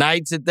 And the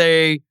nights that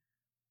they,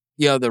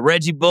 the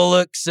Reggie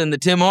Bullocks and the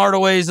Tim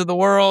Hardaways of the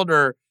world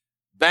are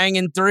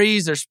banging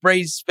threes, they're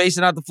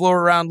spacing out the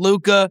floor around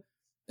Luka,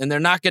 and they're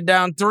knocking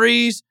down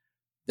threes,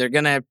 they're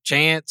going to have a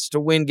chance to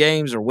win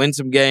games or win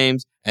some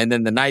games. And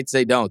then the nights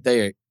they don't,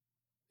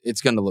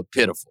 it's going to look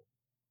pitiful.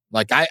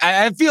 Like,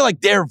 I feel like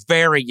their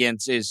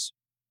variance is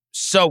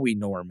so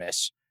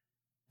enormous.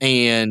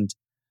 And,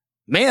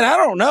 man, I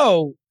don't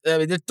know. I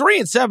mean, they're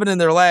 3-7 in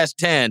their last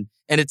 10.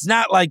 And it's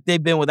not like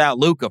they've been without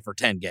Luka for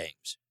 10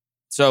 games.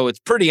 So it's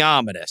pretty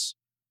ominous.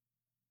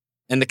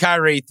 And the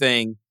Kyrie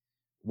thing,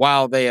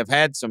 while they have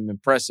had some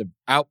impressive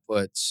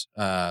outputs,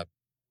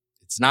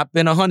 it's not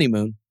been a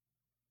honeymoon.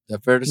 Is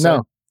that fair to say?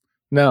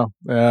 No.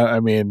 I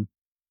mean,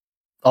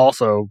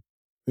 also,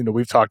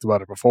 we've talked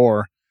about it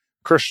before.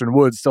 Christian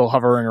Wood's still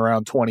hovering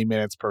around 20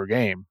 minutes per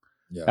game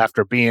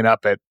after being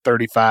up at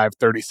 35,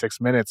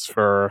 36 minutes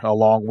for a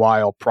long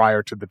while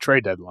prior to the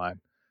trade deadline.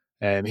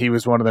 And he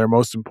was one of their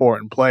most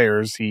important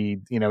players.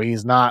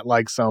 He's not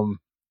like some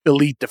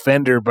elite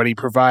defender, but he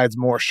provides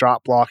more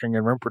shot blocking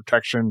and rim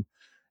protection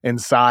in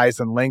size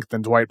and length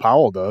than Dwight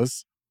Powell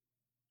does.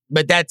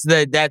 But that's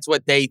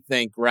what they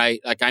think, right?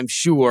 Like, I'm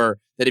sure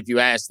that if you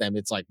ask them,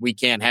 it's like, we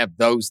can't have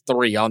those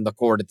three on the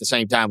court at the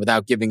same time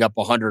without giving up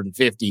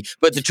 150.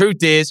 But the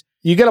truth is,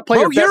 you got to play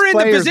your best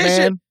players,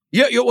 man.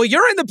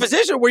 You're in the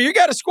position where you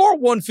got to score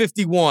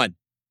 151.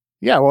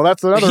 Yeah, well,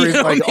 that's another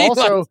reason.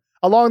 Also,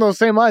 along those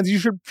same lines, you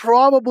should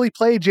probably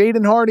play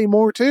Jaden Hardy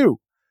more too.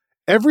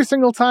 Every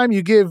single time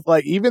you give,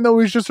 even though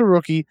he's just a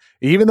rookie,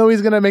 even though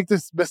he's going to make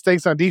this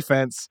mistakes on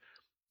defense,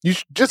 you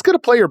just got to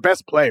play your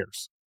best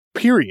players,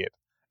 period.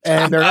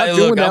 And they're not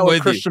doing that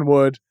with Christian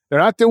Wood. They're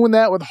not doing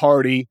that with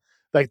Hardy.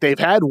 Like, they've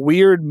had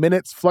weird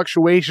minutes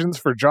fluctuations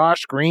for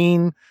Josh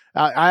Green.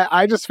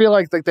 I just feel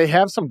like they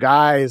have some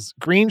guys.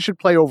 Green should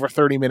play over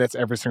 30 minutes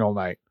every single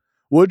night.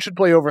 Wood should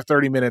play over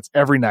 30 minutes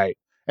every night.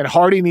 And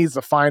Hardy needs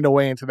to find a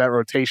way into that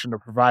rotation to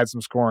provide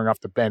some scoring off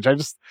the bench.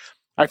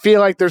 I feel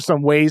like there's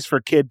some ways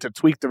for Kidd to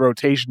tweak the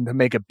rotation to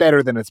make it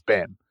better than it's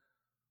been.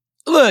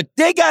 Look,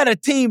 they got a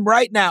team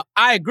right now.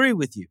 I agree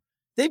with you.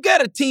 They've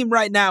got a team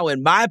right now,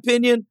 in my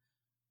opinion.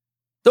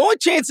 The only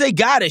chance they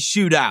got is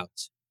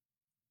shootouts.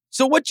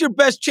 So what's your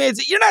best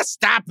chance? You're not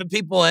stopping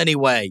people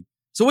anyway.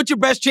 So what's your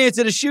best chance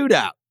at a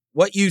shootout?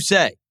 What you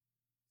say.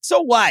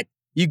 So what?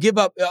 You give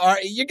up.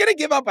 You're going to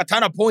give up a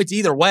ton of points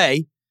either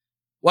way.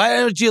 Why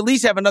don't you at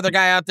least have another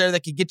guy out there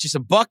that can get you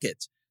some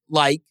buckets?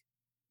 Like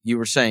you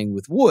were saying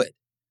with Wood.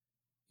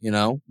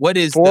 What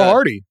is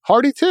Hardy?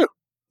 Hardy too.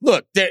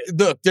 Look,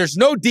 there's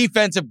no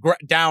defensive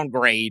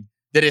downgrade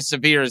that is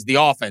severe as the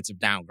offensive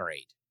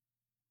downgrade.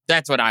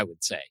 That's what I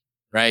would say,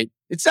 right?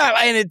 It's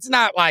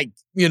not like,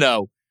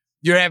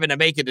 you're having to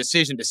make a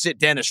decision to sit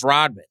Dennis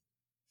Rodman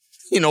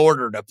in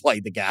order to play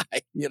the guy,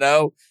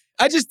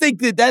 I just think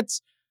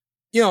that's,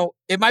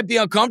 it might be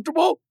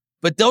uncomfortable,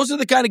 but those are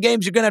the kind of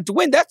games you're going to have to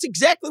win. That's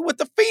exactly what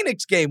the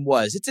Phoenix game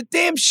was. It's a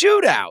damn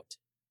shootout.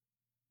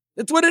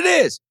 That's what it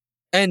is.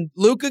 And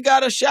Luka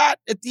got a shot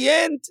at the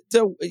end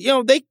to,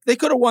 they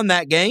could have won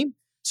that game.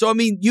 So, I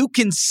mean, you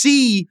can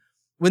see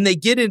when they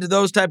get into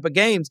those type of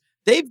games,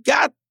 they've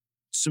got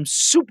some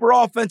super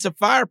offensive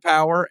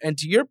firepower. And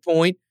to your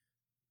point,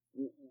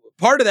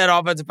 part of that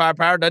offensive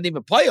firepower doesn't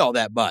even play all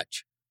that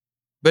much.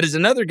 But as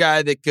another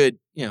guy that could,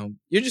 you're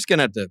just going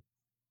to have to,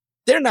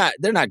 they're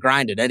not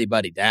grinding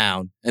anybody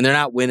down, and they're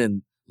not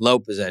winning low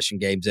possession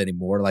games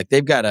anymore. Like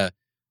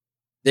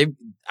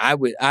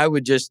I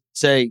would just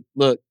say,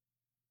 look,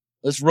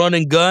 let's run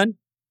and gun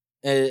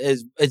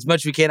as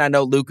much as we can. I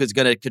know Luka's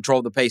going to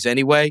control the pace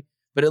anyway,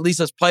 but at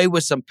least let's play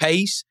with some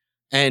pace,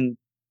 and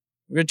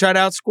we're going to try to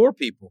outscore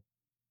people.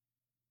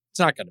 It's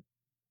not going to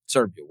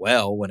serve you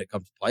well when it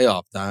comes to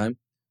playoff time,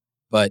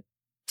 but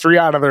 3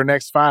 out of their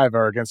next 5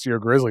 are against your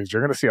Grizzlies.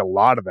 You're going to see a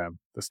lot of them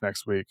this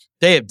next week.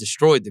 They have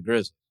destroyed the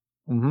Grizzlies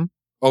mm-hmm.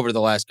 over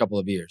the last couple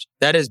of years.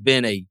 That has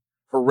been a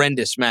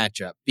horrendous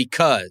matchup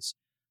because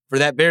for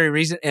that very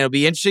reason, and it'll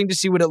be interesting to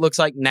see what it looks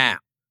like now.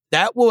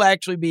 That will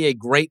actually be a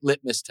great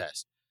litmus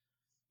test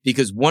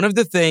because one of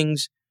the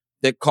things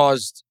that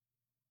caused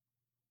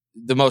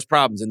the most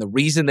problems and the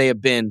reason they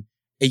have been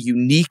a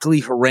uniquely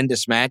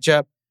horrendous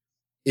matchup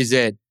is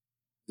that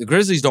the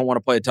Grizzlies don't want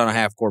to play a ton of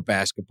half-court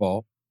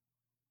basketball,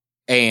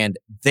 and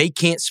they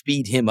can't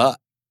speed him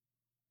up.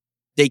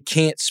 They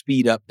can't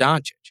speed up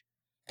Doncic.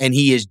 And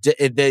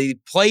they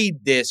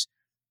played this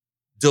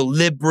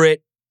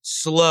deliberate,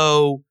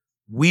 slow,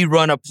 we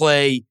run a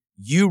play,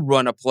 you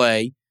run a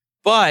play,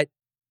 but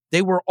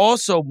they were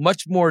also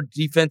much more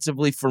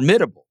defensively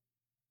formidable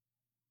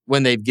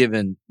when they've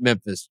given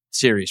Memphis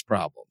serious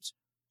problems.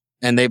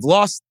 And they've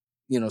lost,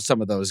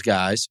 some of those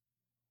guys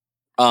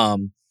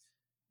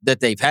that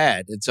they've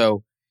had. And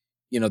so,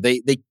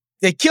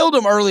 they killed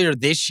them earlier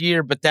this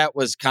year, but that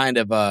was kind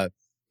of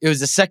it was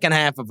the second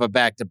half of a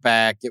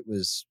back-to-back. It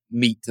was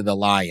meat to the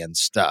lion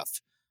stuff.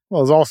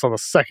 Well, it was also the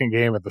second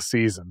game of the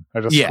season.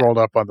 I just scrolled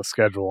up on the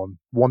schedule and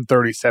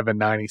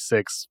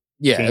 137-96.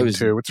 Yeah, it was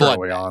 2. It's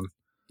early on.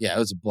 Yeah, it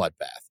was a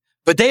bloodbath.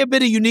 But they have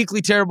been a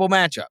uniquely terrible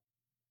matchup.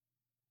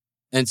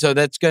 And so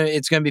it's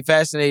gonna be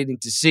fascinating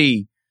to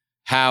see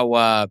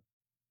how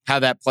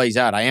that plays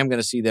out. I am going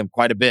to see them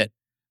quite a bit.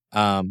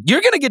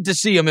 You're going to get to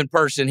see them in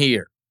person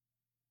here.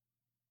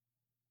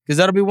 Because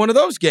that'll be one of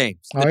those games.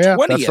 The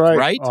 20th, that's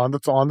right? On the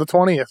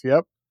 20th,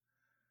 yep.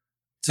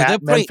 So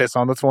at Memphis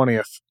on the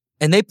 20th.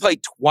 And they play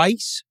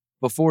twice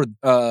before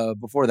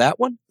that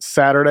one?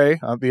 Saturday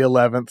on the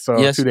 11th,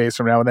 so 2 days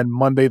from now, and then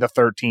Monday the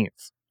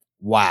 13th.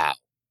 Wow.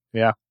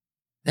 Yeah.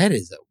 That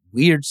is a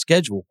weird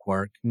schedule,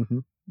 Quark. Mm-hmm.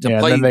 To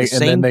play the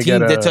same team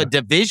that's a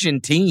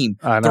division team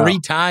 3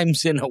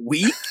 times in a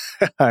week?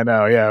 I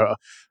know, yeah.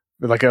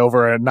 Like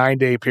over a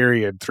 9-day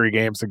period, 3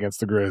 games against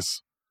the Grizz.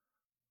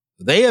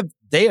 They have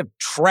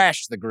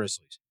trashed the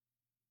Grizzlies.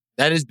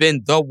 That has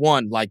been the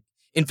one. Like,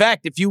 in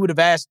fact, if you would have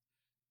asked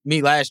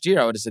me last year,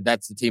 I would have said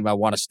that's the team I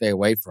want to stay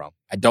away from.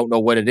 I don't know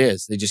what it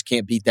is. They just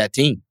can't beat that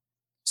team.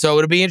 So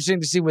it'll be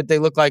interesting to see what they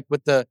look like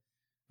with the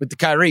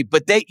Kyrie.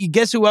 But you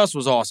guess who else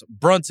was awesome?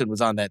 Brunson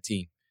was on that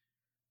team.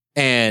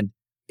 And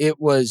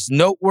it was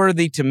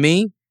noteworthy to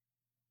me.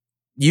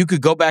 You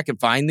could go back and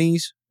find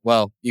these.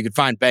 Well, you could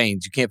find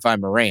Baines. You can't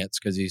find Morant's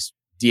because he's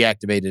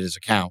deactivated his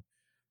account.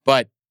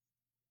 But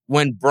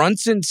when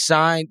Brunson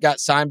got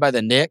signed by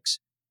the Knicks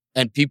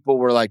and people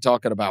were like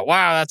talking about,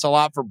 wow, that's a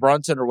lot for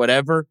Brunson or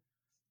whatever,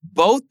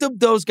 both of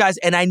those guys,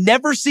 and I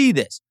never see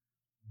this,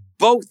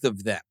 both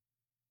of them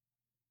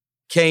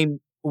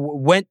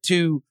went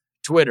to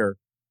Twitter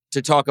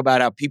to talk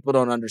about how people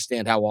don't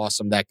understand how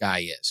awesome that guy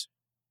is.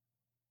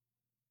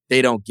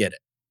 They don't get it.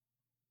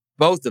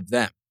 Both of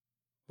them,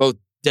 both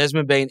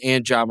Desmond Bane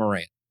and John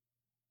Morant.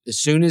 As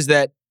soon as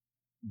that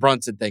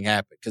Brunson thing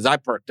happened, because I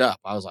perked up,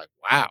 I was like,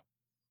 wow.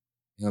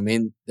 You know what I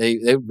mean?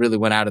 They really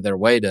went out of their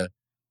way to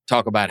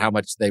talk about how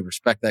much they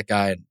respect that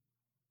guy and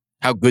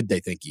how good they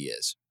think he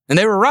is. And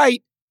they were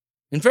right.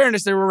 In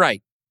fairness, they were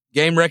right.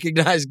 Game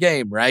recognized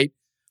game, right?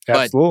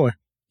 Absolutely.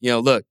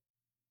 But, look,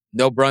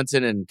 no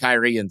Brunson and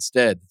Kyrie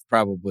instead.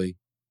 Probably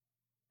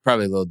a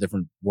little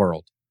different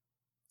world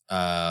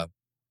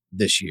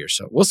this year.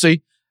 So we'll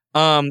see.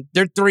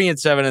 They're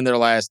 3-7 in their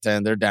last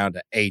 10. They're down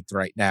to 8th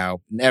right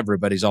now. And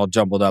everybody's all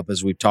jumbled up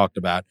as we've talked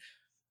about.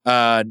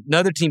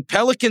 Another team,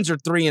 Pelicans are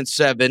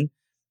 3-7.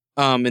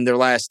 in their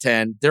last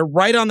 10. They're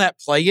right on that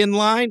play-in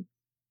line.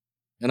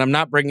 And I'm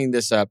not bringing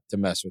this up to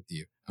mess with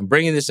you. I'm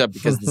bringing this up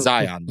because the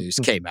Zion news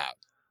came out.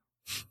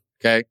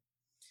 Okay?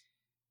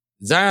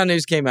 Zion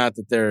news came out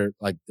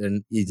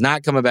that he's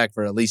not coming back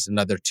for at least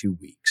another 2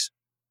 weeks.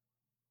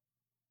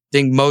 I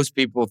think most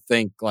people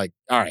think like,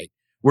 all right,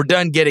 we're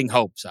done getting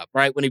hopes up,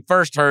 right? When he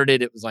first heard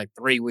it, it was like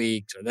 3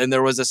 weeks, or then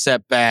there was a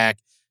setback,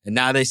 and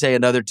now they say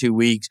another 2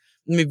 weeks.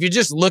 I mean, if you're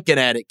just looking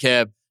at it,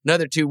 Kev,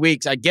 another 2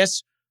 weeks, I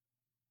guess,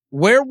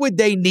 where would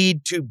they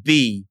need to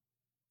be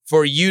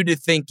for you to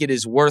think it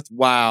is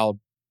worthwhile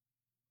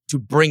to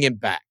bring him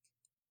back?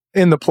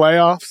 In the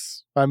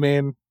playoffs? I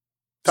mean,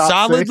 top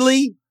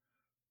solidly? 6?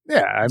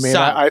 Yeah,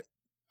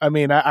 I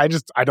mean,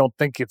 I don't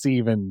think it's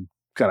even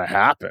gonna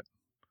happen.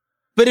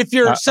 But if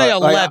you're say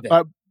 11,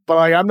 but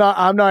I'm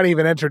not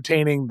even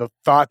entertaining the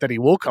thought that he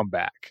will come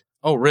back.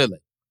 Oh, really?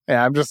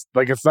 Yeah, I'm just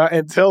like, it's not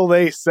until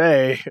they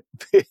say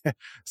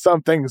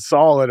something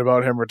solid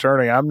about him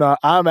returning. I'm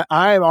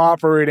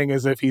operating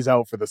as if he's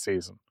out for the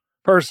season.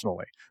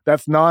 Personally,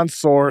 that's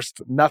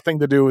non-sourced, nothing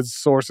to do with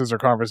sources or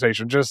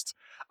conversation. Just,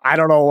 I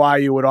don't know why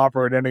you would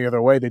operate any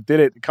other way. They did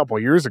it a couple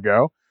of years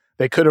ago.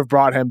 They could have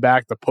brought him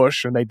back to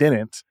push, and they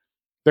didn't.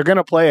 They're going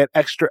to play it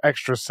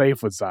extra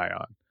safe with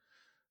Zion.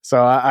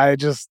 So I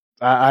just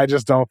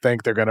don't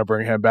think they're going to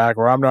bring him back,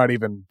 or I'm not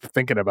even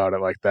thinking about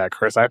it like that,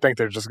 Chris. I think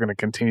they're just going to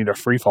continue to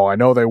free fall. I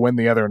know they win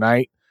the other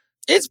night.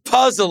 It's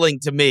puzzling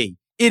to me.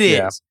 It is.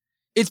 Yeah.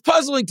 It's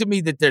puzzling to me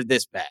that they're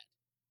this bad,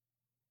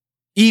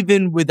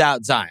 even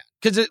without Zion.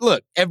 Because,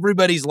 look,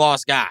 everybody's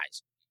lost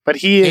guys. But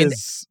they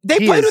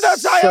played without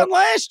Zion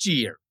last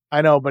year.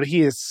 I know, but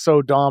he is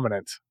so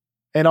dominant.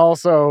 And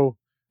also...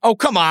 Oh,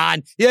 come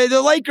on. Yeah,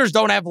 the Lakers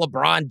don't have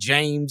LeBron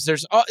James.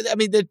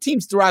 The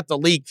teams throughout the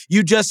league.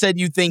 You just said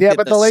you think that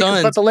the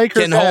Suns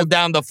can hold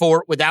down the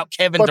fort without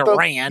Kevin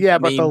Durant.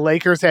 But the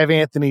Lakers have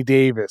Anthony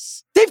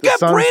Davis. They've got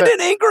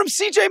Brandon Ingram,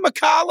 CJ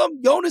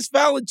McCollum, Jonas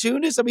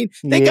Valanciunas. I mean,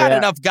 they got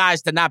enough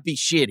guys to not be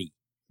shitty.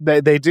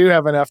 They do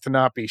have enough to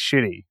not be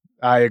shitty.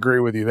 I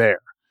agree with you there.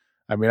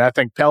 I mean, I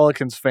think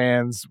Pelicans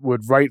fans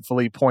would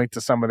rightfully point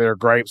to some of their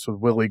gripes with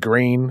Willie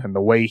Green and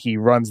the way he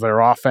runs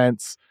their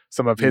offense,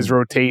 some of his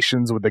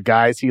rotations with the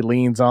guys he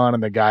leans on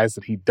and the guys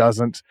that he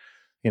doesn't.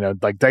 You know,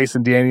 like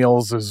Dyson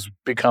Daniels has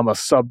become a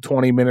sub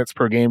 20 minutes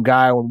per game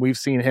guy when we've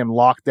seen him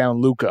lock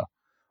down Luka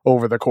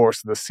over the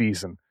course of the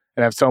season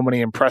and have so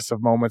many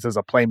impressive moments as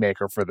a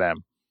playmaker for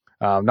them.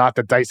 Not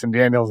that Dyson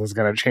Daniels is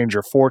going to change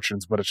your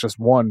fortunes, but it's just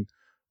one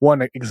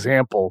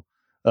example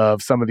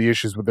of some of the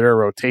issues with their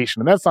rotation.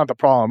 And that's not the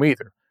problem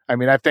either. I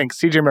mean, I think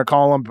CJ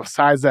McCollum,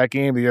 besides that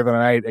game the other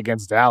night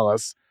against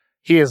Dallas,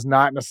 he has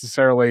not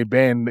necessarily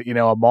been,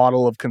 a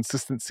model of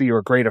consistency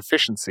or great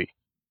efficiency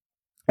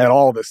at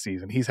all this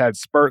season. He's had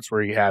spurts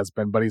where he has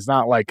been, but he's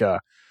not like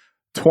a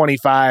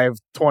 25,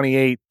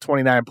 28,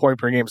 29 point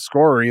per game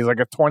scorer. He's like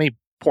a 20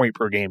 point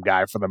per game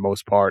guy for the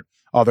most part,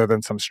 other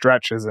than some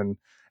stretches,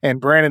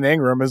 and Brandon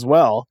Ingram as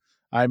well.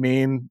 I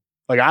mean,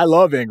 like, I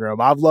love Ingram.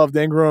 I've loved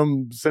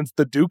Ingram since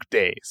the Duke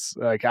days.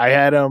 Like, I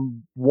had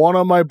him one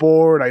on my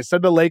board. I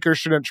said the Lakers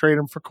shouldn't trade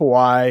him for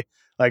Kawhi,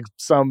 like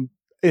some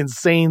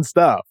insane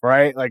stuff,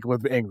 right? Like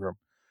with Ingram.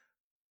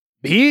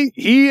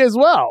 He as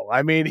well.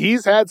 I mean,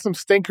 he's had some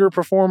stinker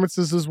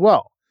performances as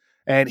well.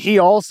 And he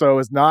also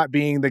is not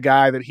being the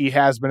guy that he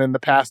has been in the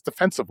past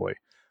defensively.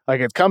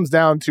 Like, it comes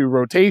down to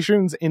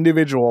rotations,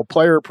 individual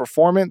player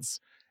performance.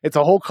 It's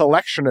a whole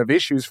collection of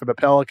issues for the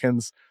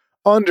Pelicans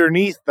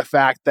underneath the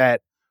fact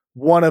that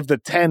one of the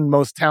 10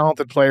 most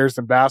talented players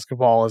in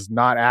basketball is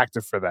not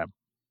active for them.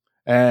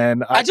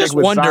 And I just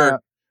wonder,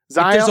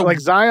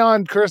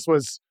 Zion, Chris,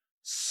 was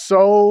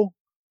so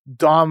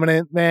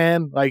dominant,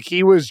 man. Like,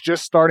 he was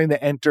just starting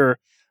to enter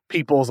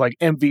people's like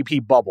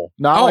MVP bubble.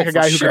 Not like a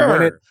guy who can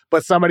win it,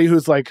 but somebody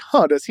who's like,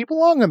 does he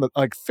belong in the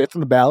fifth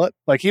in the ballot?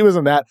 Like, he was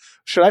in that.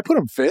 Should I put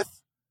him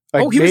fifth?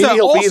 Like, he was an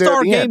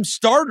all-star game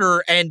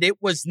starter, and it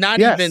was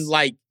not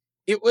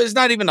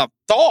even a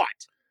thought.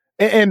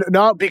 And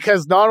not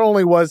because not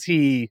only was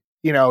he,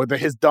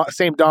 his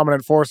same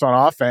dominant force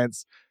on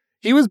offense,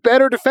 he was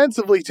better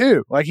defensively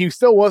too. Like, he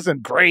still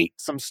wasn't great,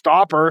 some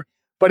stopper,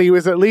 but he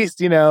was at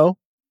least,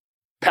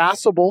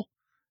 passable.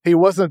 He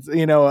wasn't,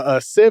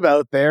 a sieve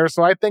out there.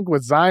 So I think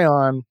with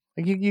Zion,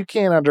 you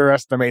can't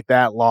underestimate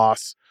that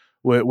loss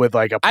with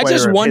like a player. I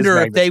just wonder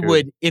if they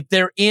would, if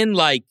they're in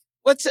like,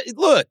 let's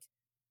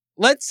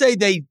say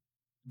they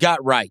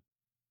got right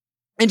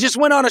and just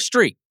went on a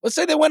streak. Let's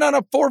say they went on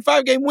a 4 or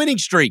 5 game winning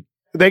streak.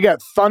 They got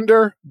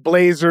Thunder,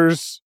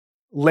 Blazers,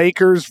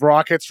 Lakers,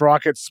 Rockets,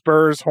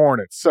 Spurs,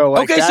 Hornets. So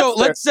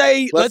let's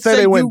say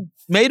they you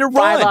made a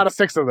run. 5 out of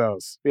 6 of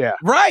those. Yeah.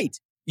 Right.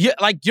 Yeah,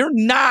 like, you're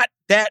not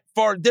that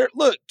far there.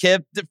 Look,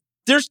 Kev,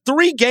 there's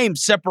 3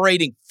 games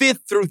separating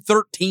 5th through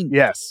 13th.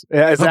 Yes,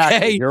 exactly.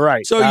 Okay? You're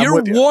right. So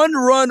you're one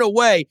run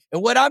away.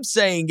 And what I'm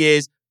saying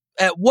is,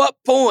 at what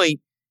point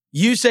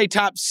you say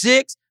top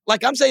 6?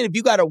 Like, I'm saying if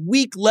you got a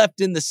week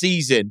left in the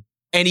season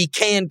and he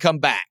can come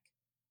back.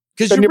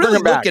 Because you're really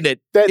looking at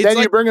then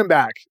you bring him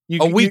back.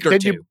 A week or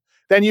two.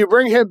 then you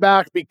bring him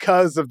back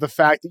because of the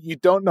fact that you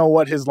don't know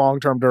what his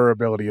long-term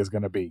durability is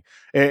going to be.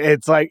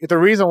 It's like the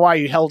reason why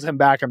you held him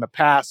back in the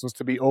past was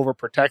to be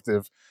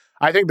overprotective.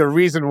 I think the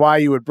reason why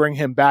you would bring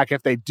him back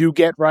if they do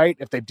get right,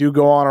 if they do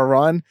go on a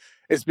run,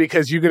 is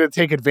because you're going to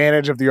take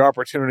advantage of the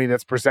opportunity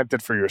that's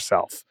presented for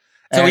yourself.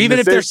 So even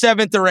if they're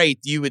 7th or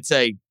 8th, you would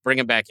say bring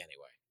him back anyway.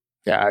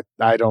 Yeah,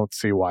 I don't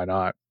see why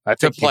not. I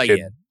think to play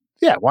in.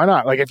 Yeah, why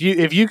not? Like if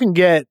you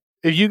get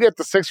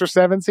the 6 or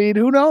 7 seed,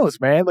 who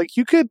knows, man? Like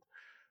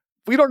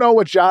we don't know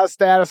what Ja's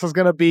status is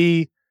going to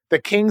be. The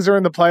Kings are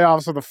in the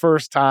playoffs for the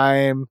first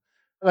time.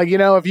 Like,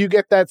 if you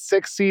get that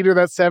 6 seed or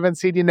that 7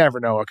 seed, you never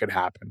know what could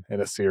happen in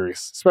a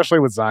series, especially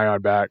with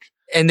Zion back.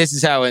 And this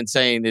is how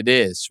insane it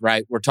is,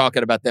 right? We're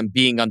talking about them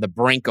being on the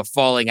brink of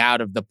falling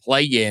out of the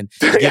play-in,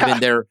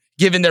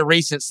 given their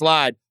recent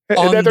slide.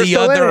 On the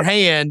other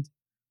hand,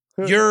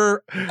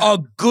 you're a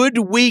good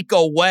week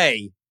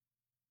away.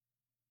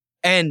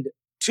 And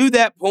to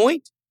that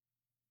point,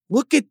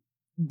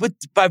 but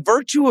by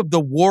virtue of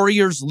the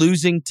Warriors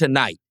losing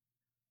tonight,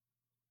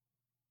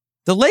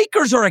 the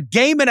Lakers are a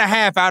game and a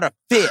half out of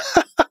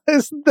 5th.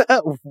 Isn't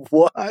that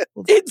wild?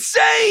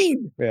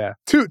 Insane. Yeah.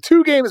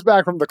 Two games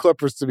back from the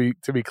Clippers to be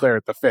clear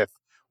at the 5th.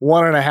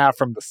 1.5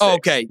 from the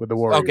 6th with the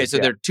Warriors. Okay, so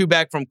they're 2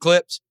 back from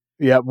Clips?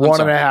 Yeah,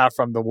 1.5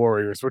 from the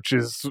Warriors, which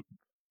is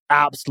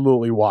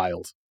absolutely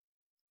wild.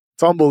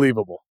 It's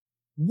unbelievable.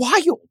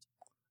 Wild.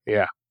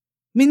 Yeah.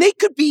 I mean, they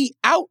could be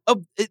out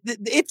of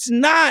it's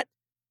not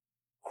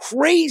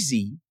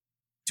crazy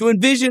to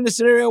envision a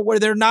scenario where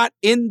they're not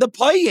in the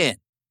play-in.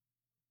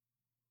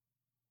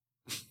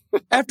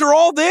 After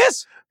all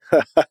this?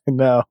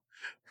 No.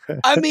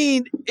 I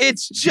mean,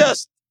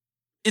 it's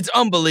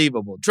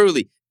unbelievable.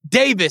 Truly.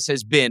 Davis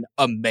has been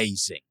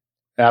amazing.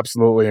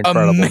 Absolutely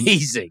incredible.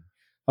 Amazing.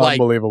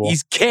 Unbelievable.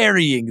 He's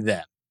carrying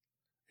them.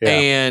 Yeah.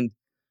 And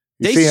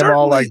you see him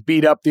all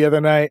beat up the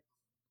other night?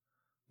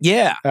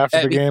 Yeah.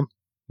 After the game?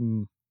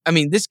 I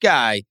mean, this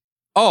guy,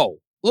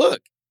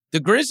 look, the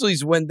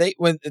Grizzlies, when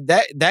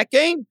that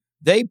game,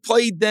 they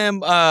played them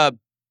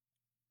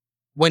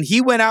when he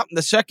went out in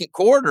the second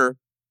quarter,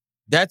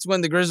 that's when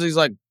the Grizzlies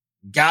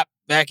got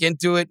back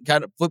into it,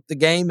 kind of flipped the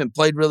game and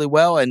played really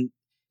well. And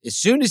as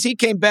soon as he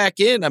came back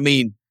in, I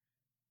mean,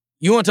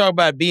 you want to talk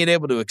about being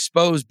able to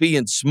expose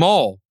being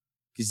small,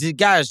 because this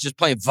guy is just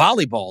playing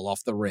volleyball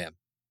off the rim.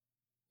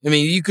 I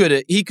mean,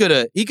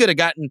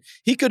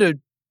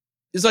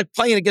 it's like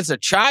playing against a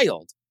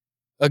child,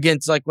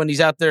 against when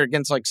he's out there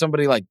against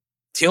somebody like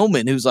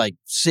Tillman, who's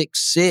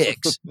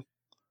 6'6",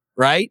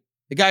 right?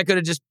 The guy could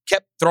have just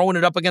kept throwing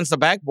it up against the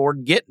backboard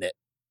and getting it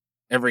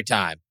every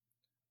time.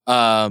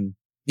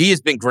 He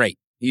has been great.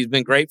 He's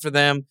been great for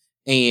them.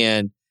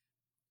 And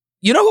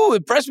you know who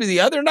impressed me the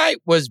other night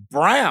was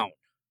Brown.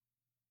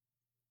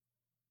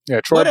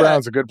 Yeah, Troy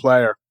Brown's a good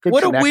player. Good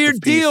what a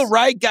weird deal,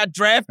 right? Got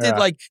drafted.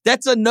 Yeah.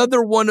 That's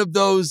another one of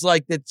those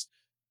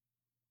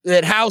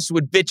that House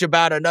would bitch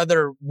about,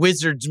 another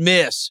Wizards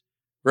miss,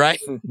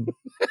 right?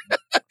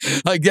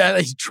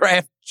 They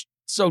draft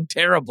so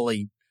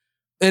terribly.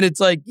 And it's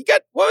you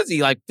got, what was he,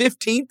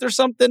 15th or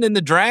something in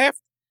the draft?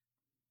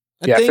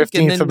 I think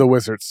 15th of the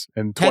Wizards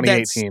in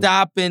 2018. Had that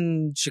stop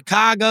in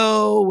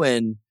Chicago,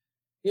 and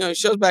he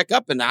shows back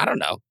up, and I don't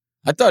know.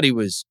 I thought he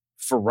was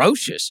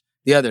ferocious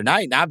the other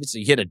night, and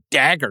obviously hit a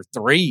dagger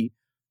 3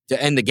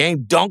 to end the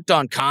game, dunked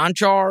on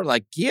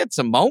Conchar. He had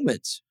some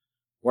moments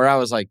where I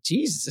was like,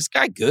 Jesus, this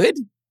guy good?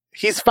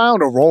 He's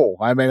found a role.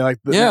 I mean,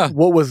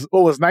 what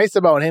was nice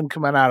about him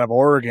coming out of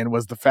Oregon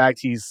was the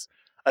fact he's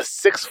a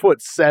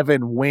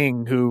 6'7"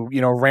 wing who,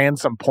 ran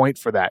some point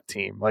for that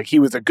team. He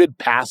was a good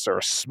passer,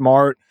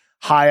 smart,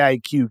 high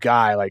IQ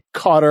guy,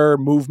 cutter,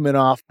 movement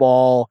off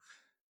ball.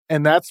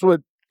 And that's what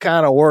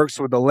kind of works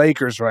with the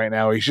Lakers right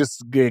now. He's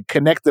just a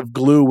connective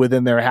glue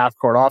within their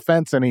half-court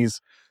offense, and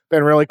he's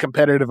been really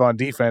competitive on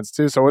defense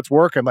too. So it's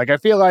working. I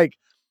feel like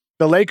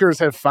the Lakers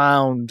have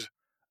found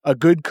a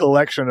good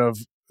collection of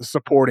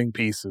supporting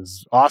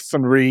pieces.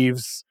 Austin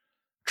Reeves,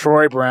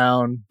 Troy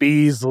Brown,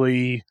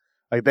 Beasley.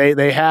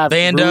 They have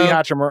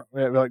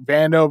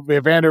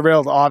Vando.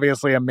 Vanderbilt's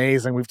obviously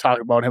amazing. We've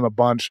talked about him a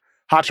bunch.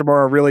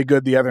 Hachimura really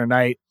good the other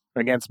night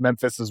against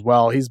Memphis as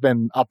well. He's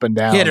been up and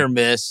down. Hit or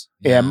miss.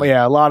 Yeah,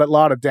 a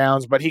lot of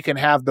downs, but he can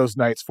have those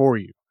nights for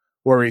you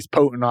where he's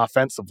potent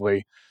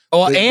offensively.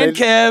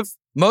 Kev,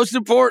 most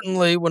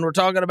importantly, when we're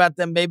talking about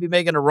them maybe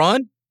making a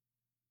run,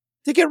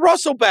 to get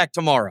Russell back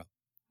tomorrow.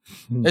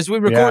 As we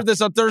record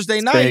this on Thursday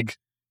night, big.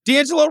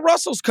 D'Angelo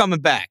Russell's coming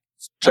back.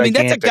 I mean,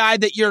 that's a guy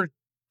that you're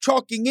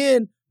chalking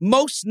in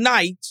most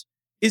nights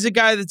is a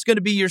guy that's going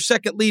to be your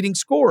second leading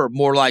scorer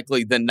more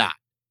likely than not.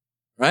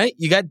 Right?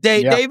 You got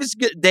Davis.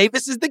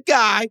 Davis is the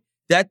guy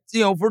that,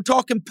 if we're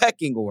talking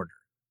pecking order,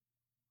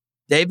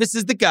 Davis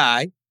is the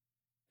guy.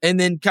 And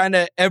then kind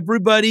of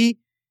everybody,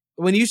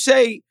 when you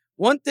say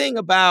one thing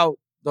about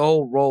the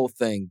whole role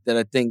thing that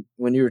I think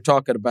when you were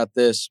talking about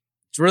this,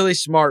 it's really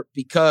smart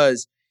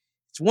because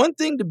it's one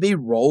thing to be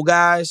role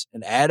guys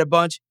and add a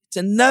bunch. It's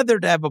another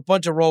to have a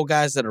bunch of role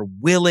guys that are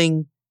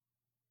willing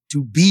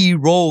to be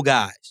role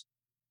guys.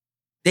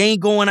 They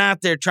ain't going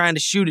out there trying to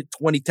shoot it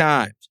 20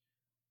 times.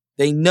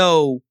 They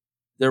know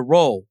their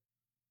role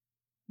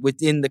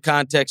within the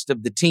context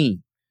of the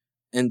team.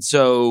 And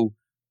so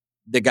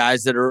the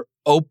guys that are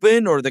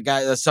open, or the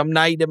guy, some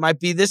night it might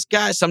be this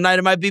guy, some night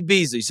it might be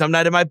Beasley, some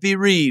night it might be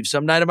Reeves,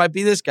 some night it might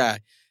be this guy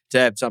to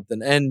have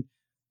something. And,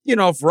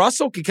 if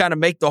Russell can kind of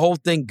make the whole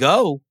thing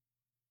go,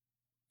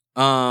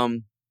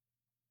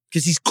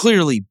 because he's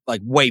clearly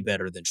like way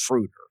better than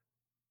Schroeder.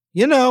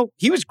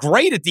 He was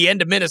great at the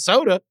end of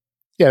Minnesota.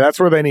 Yeah, that's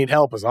where they need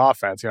help as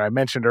offense. I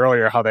mentioned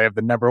earlier how they have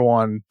the number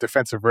one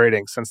defensive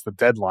rating since the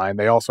deadline.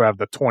 They also have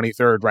the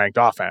 23rd ranked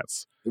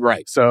offense.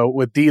 Right. So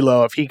with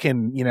D'Lo, if he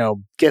can,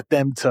 get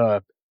them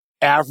to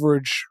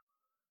average,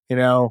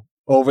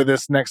 over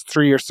this next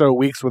 3 or so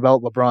weeks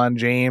without LeBron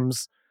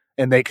James,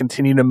 and they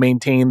continue to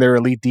maintain their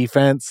elite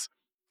defense.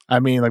 I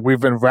mean, like,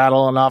 we've been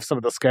rattling off some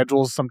of the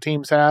schedules some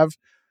teams have.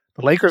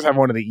 The Lakers have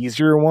one of the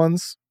easier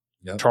ones.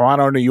 Yep.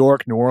 Toronto, New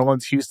York, New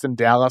Orleans, Houston,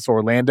 Dallas,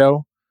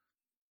 Orlando,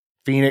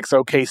 Phoenix,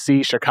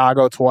 OKC,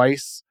 Chicago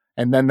twice.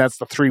 And then that's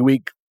the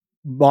 3-week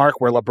mark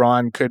where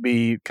LeBron could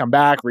come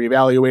back,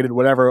 reevaluated,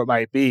 whatever it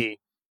might be.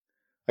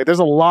 Like, there's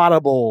a lot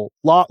of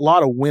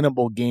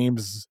winnable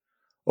games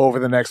over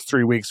the next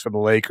 3 weeks for the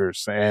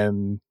Lakers.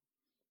 And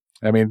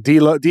I mean,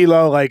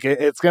 D'Lo, like,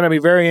 it's going to be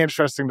very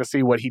interesting to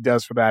see what he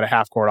does for that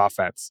half-court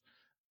offense.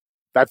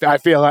 I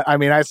feel, I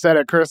mean, I said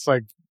it, Chris,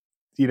 like,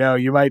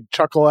 you might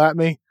chuckle at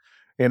me.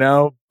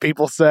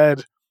 People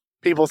said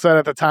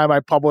at the time I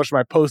published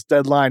my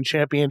post-deadline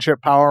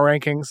championship power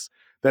rankings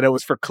that it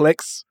was for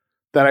clicks,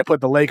 that I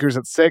put the Lakers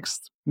at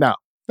 6th. No,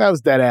 that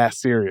was dead-ass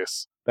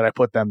serious that I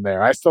put them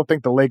there. I still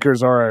think the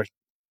Lakers are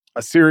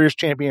a serious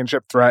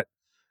championship threat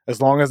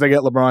as long as they get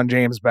LeBron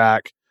James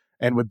back.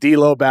 And with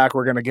D'Lo back,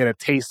 we're going to get a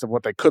taste of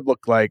what they could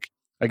look like,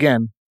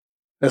 again,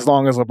 as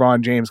long as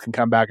LeBron James can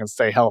come back and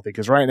stay healthy.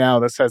 Because right now,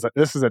 this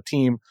is a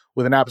team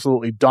with an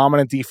absolutely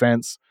dominant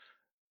defense,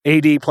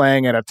 AD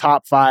playing at a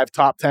top 5,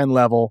 top 10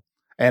 level,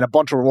 and a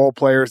bunch of role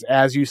players,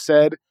 as you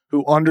said,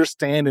 who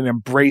understand and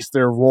embrace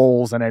their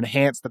roles and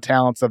enhance the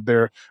talents of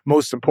their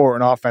most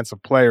important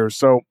offensive players.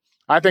 So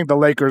I think the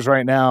Lakers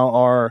right now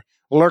are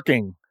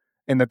lurking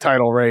in the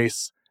title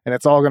race, and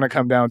it's all going to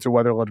come down to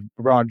whether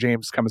LeBron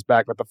James comes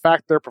back. But the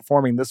fact they're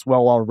performing this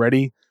well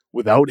already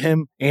without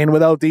him and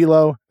without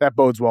D'Lo, that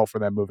bodes well for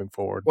them moving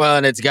forward. Well,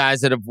 and it's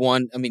guys that have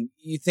won. I mean,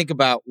 you think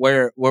about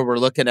where we're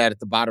looking at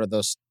the bottom of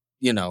those,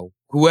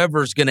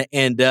 whoever's going to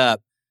end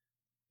up,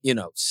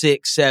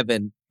 6,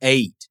 7,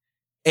 8.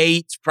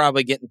 8's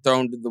probably getting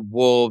thrown to the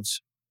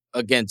Wolves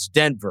against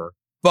Denver.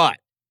 But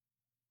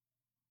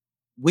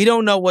we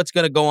don't know what's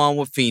going to go on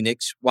with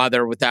Phoenix while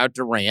they're without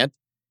Durant.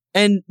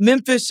 And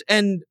Memphis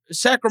and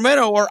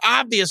Sacramento are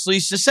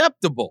obviously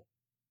susceptible.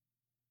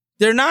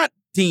 They're not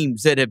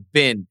teams that have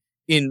been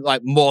in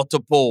like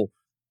multiple.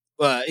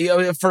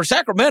 For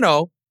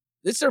Sacramento,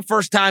 this is their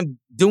first time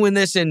doing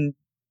this in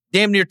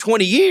damn near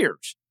 20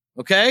 years.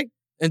 Okay,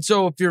 and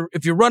so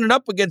if you're running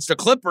up against the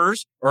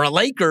Clippers or a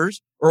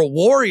Lakers or a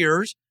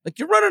Warriors, like,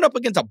 you're running up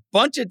against a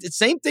bunch of.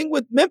 Same thing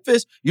with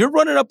Memphis. You're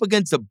running up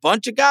against a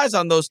bunch of guys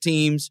on those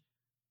teams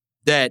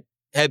that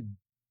have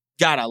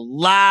got a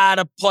lot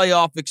of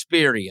playoff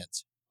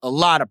experience.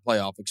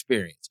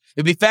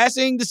 It'd be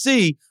fascinating to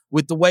see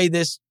with the way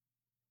this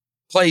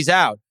plays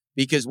out,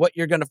 because what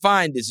you're going to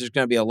find is there's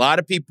going to be a lot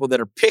of people that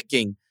are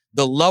picking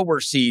the lower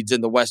seeds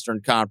in the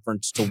Western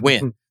Conference to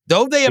win,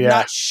 though they have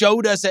not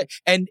showed us it.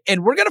 And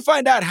we're going to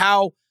find out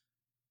how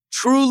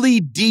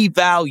truly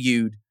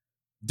devalued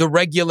the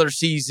regular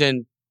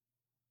season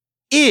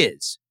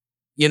is,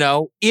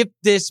 if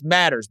this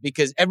matters,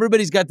 because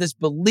everybody's got this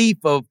belief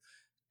of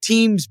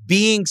teams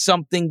being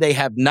something they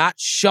have not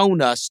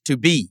shown us to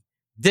be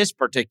this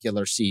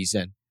particular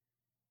season.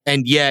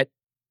 And yet,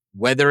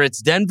 whether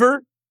it's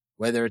Denver,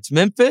 whether it's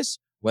Memphis,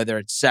 whether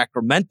it's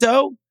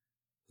Sacramento,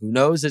 who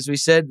knows, as we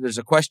said, there's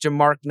a question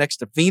mark next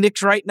to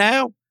Phoenix right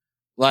now.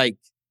 Like,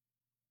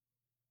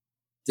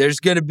 there's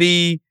going to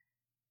be,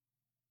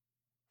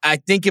 I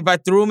think if I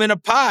threw them in a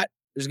pot,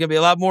 there's going to be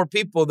a lot more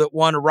people that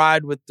want to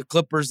ride with the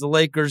Clippers, the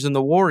Lakers, and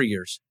the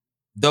Warriors,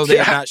 though they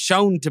have not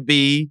shown to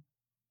be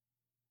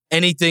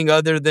anything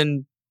other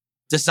than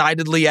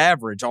decidedly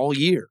average all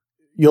year.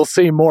 You'll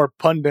see more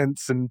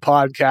pundits and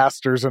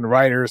podcasters and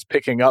writers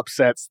picking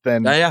upsets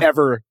than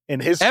ever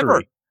in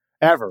history.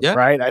 Ever,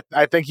 right?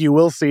 I think you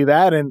will see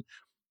that, and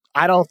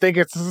I don't think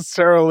it's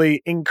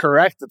necessarily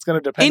incorrect. It's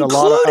going to depend a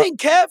lot on... Including,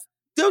 Kev,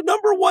 the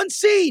number 1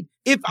 seed.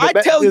 If I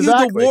tell you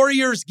the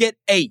Warriors get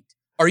 8,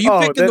 are you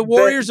picking the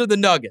Warriors or the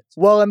Nuggets?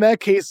 Well, in that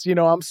case,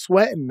 I'm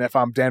sweating if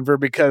I'm Denver,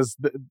 because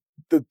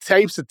the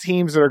types of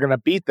teams that are going to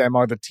beat them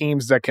are the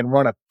teams that can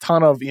run a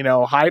ton of,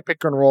 high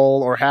pick and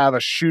roll or have a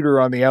shooter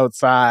on the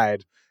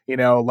outside,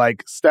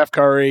 like Steph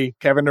Curry,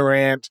 Kevin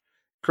Durant,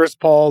 Chris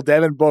Paul,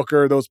 Devin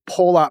Booker, those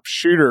pull-up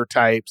shooter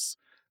types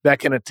that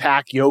can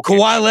attack Jokic.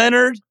 Kawhi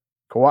Leonard?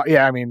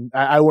 Yeah, I mean,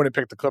 I wouldn't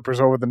pick the Clippers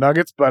over the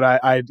Nuggets, but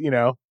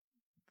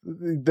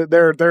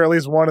they're at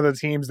least one of the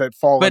teams that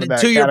fall into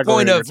that category. But to your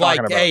point of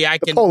like, hey,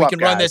 we can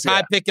run this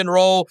high pick and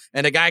roll,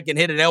 and a guy can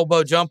hit an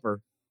elbow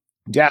jumper.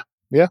 Yeah.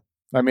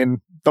 I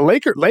mean, the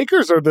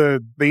Lakers are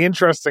the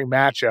interesting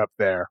matchup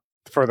there.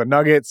 For the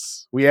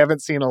Nuggets, we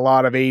haven't seen a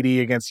lot of AD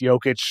against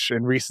Jokic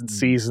in recent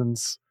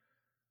seasons.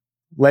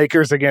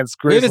 Lakers against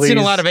Grizzlies. We haven't seen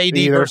a lot of AD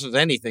either. versus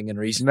anything in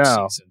recent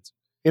seasons.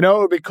 You know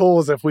what would be cool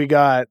is if we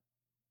got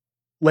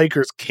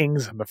Lakers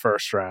Kings in the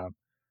first round.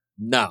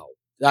 No.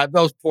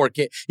 Those poor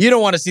kids. You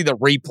don't want to see the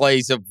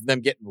replays of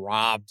them getting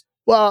robbed.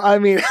 Well, I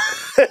mean,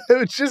 it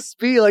would just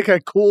be like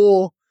a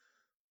cool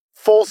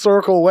full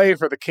circle way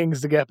for the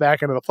Kings to get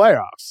back into the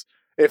playoffs.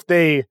 If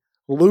they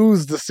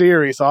lose the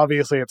series,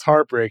 obviously it's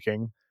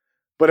heartbreaking.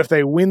 But if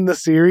they win the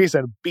series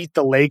and beat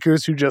the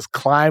Lakers, who just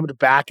climbed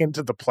back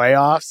into the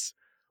playoffs,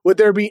 would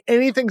there be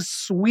anything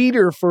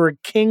sweeter for a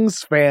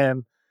Kings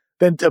fan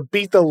than to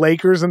beat the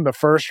Lakers in the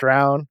first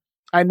round?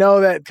 I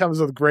know that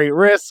comes with great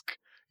risk.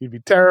 You'd be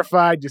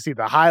terrified. You see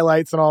the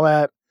highlights and all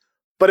that.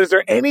 But is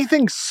there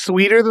anything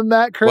sweeter than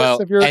that, Chris,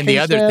 if you're a Kings the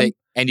other fan? thing,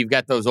 and you've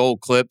got those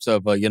old clips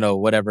of,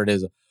 whatever it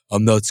is.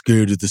 I'm not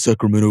scared of the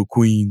Sacramento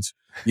Queens.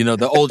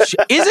 The old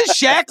isn't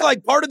Shaq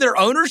like part of their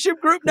ownership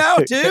group now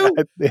too?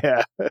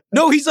 Yeah.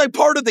 No, he's like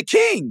part of the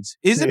Kings,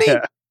 isn't he?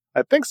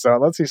 I think so,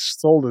 unless he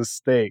sold his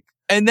stake.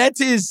 And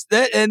that's his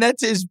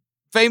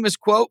famous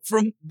quote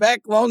from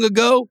back long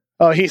ago.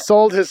 Oh, he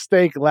sold his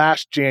stake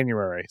last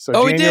January. So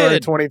January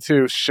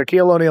 22,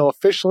 Shaquille O'Neal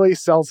officially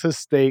sells his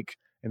stake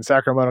in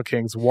Sacramento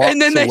Kings. And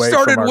then they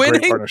started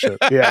winning. Partnership.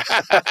 Yeah.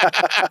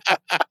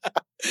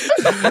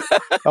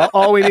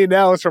 All we need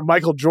now is for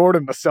Michael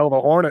Jordan to sell the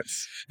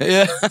Hornets.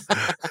 Yeah.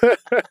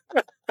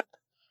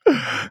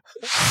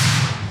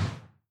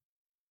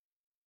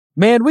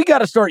 Man, we got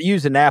to start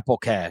using Apple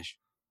Cash.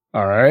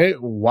 All right.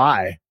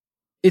 Why?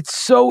 It's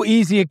so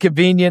easy and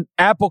convenient.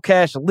 Apple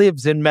Cash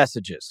lives in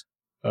messages.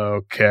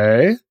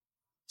 Okay.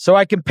 So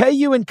I can pay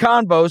you in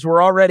convos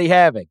we're already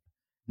having.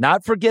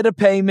 Not forget a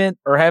payment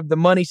or have the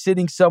money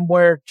sitting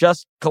somewhere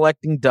just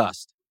collecting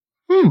dust.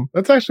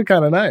 That's actually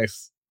kind of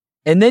nice.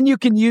 And then you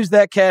can use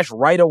that cash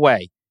right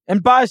away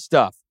and buy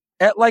stuff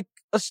at like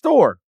a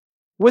store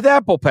with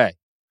Apple Pay.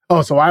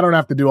 Oh, so I don't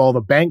have to do all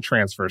the bank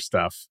transfer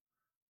stuff.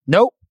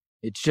 Nope.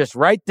 It's just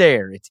right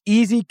there. It's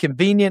easy,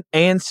 convenient,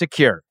 and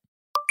secure.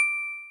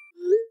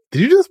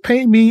 Did you just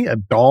pay me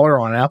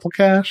 $1 on Apple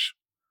Cash?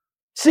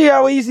 See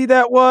how easy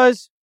that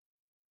was?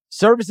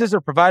 Services are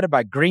provided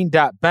by Green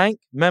Dot Bank,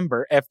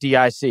 member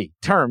FDIC.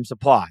 Terms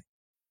apply.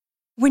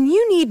 When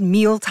you need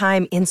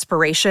mealtime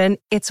inspiration,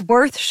 it's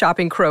worth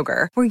shopping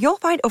Kroger, where you'll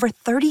find over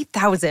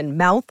 30,000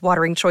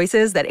 mouth-watering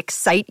choices that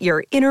excite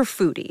your inner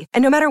foodie.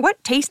 And no matter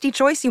what tasty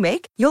choice you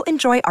make, you'll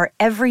enjoy our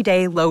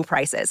everyday low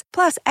prices,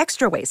 plus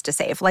extra ways to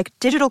save, like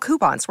digital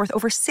coupons worth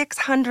over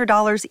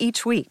 $600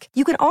 each week.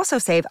 You can also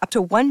save up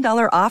to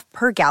 $1 off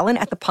per gallon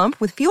at the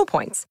pump with fuel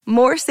points.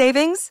 More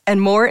savings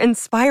and more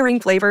inspiring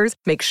flavors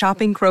make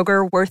shopping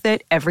Kroger worth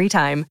it every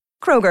time.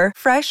 Kroger,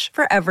 fresh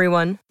for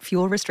everyone.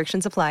 Fuel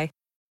restrictions apply.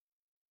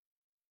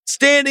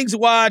 Standings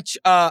watch,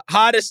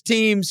 hottest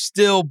teams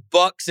still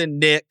Bucks and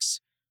Knicks.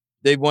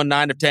 They've won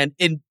 9 of 10.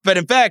 But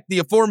in fact, the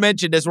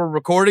aforementioned, as we're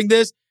recording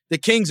this, the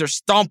Kings are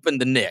stomping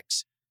the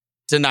Knicks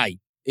tonight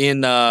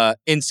in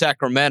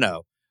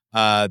Sacramento.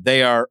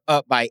 They are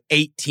up by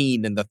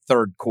 18 in the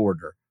third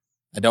quarter.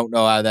 I don't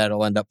know how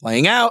that'll end up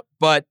playing out,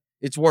 but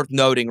it's worth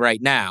noting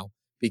right now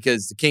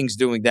because the Kings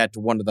doing that to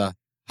one of the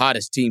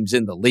hottest teams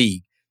in the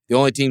league. The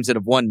only teams that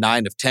have won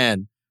 9 of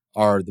 10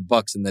 are the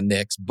Bucks and the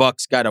Knicks.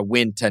 Bucks got a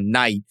win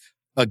tonight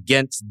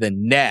against the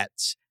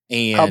Nets.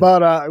 And how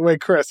about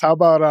Chris? How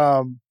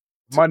about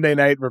Monday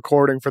night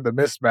recording for the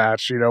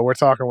mismatch? We're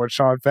talking with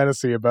Sean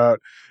Fennessy about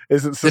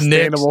is it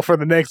sustainable for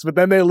the Knicks, but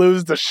then they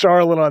lose to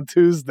Charlotte on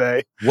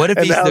Tuesday. What if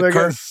he's the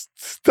curse?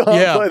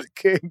 By the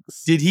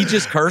Kings. Did he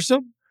just curse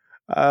him?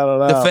 I don't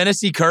know. The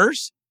Fennessy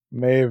curse?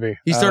 Maybe.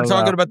 He started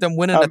talking about them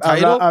winning a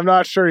title? I'm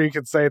not sure you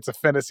can say it's a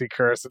Fennessy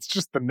curse. It's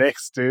just the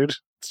Knicks, dude.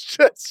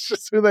 It's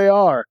just who they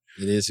are.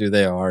 It is who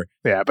they are.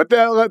 Yeah, but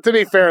to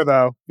be fair,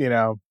 though,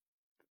 the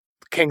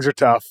Kings are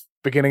tough.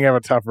 Beginning of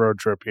a tough road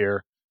trip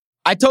here.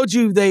 I told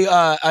you they,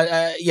 so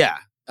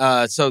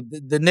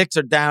the Knicks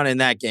are down in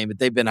that game, but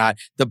they've been hot.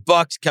 The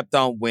Bucks kept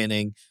on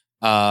winning.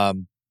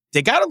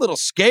 They got a little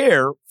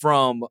scare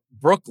from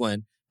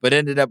Brooklyn, but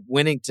ended up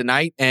winning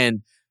tonight.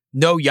 And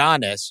no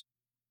Giannis.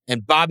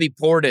 And Bobby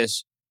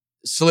Portis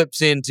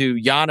slips into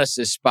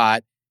Giannis's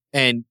spot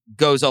and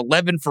goes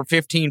 11 for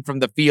 15 from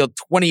the field,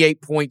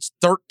 28 points,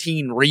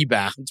 13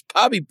 rebounds.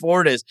 Bobby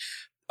Portis,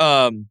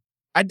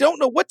 I don't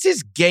know, what's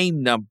his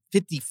game number?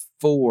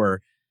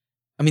 54.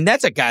 I mean,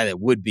 that's a guy that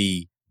would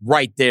be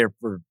right there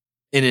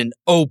in an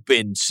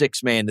open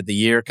 6-man of the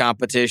year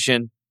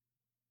competition.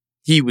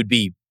 He would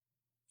be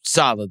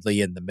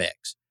solidly in the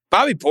mix.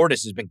 Bobby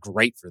Portis has been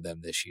great for them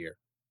this year.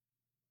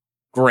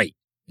 Great.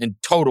 And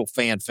total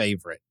fan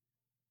favorite.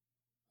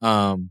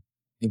 And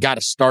got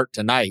a start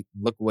tonight.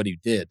 Look what he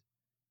did.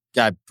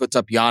 Guy puts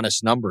up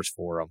Giannis numbers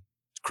for him.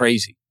 It's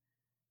crazy.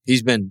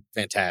 He's been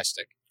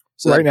fantastic.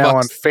 So right now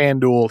on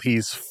FanDuel,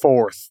 he's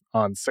 4th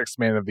on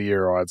 6-man of the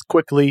year odds.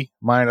 Quickly,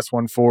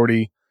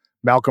 -140.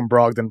 Malcolm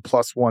Brogdon,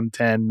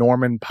 +110.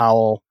 Norman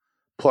Powell,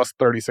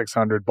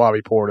 +3,600.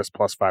 Bobby Portis,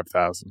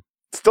 +5,000.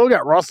 Still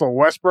got Russell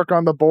Westbrook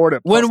on the board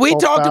at when we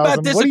talked 12,000.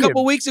 about this a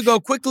couple weeks ago,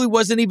 Quickly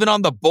wasn't even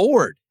on the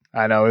board.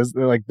 I know. It's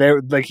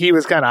like he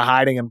was kind of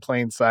hiding in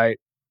plain sight.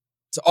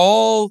 It's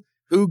all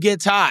who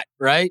gets hot,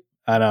 right?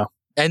 I know.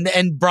 And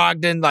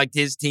Brogdon, like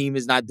his team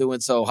is not doing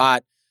so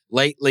hot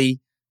lately.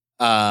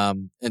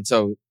 And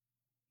so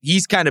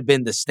he's kind of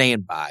been the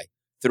standby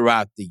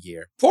throughout the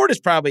year.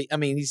 Portis probably,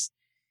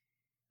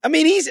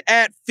 he's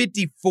at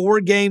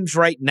 54 games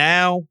right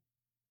now.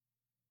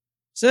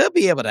 So he'll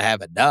be able to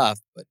have enough,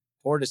 but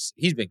Portis,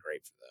 he's been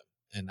great for them.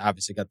 And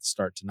obviously got the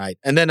start tonight.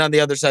 And then on the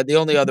other side, the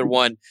only other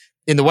one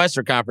in the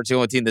Western Conference, the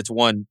only team that's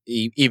won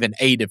even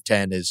 8 of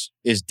 10 is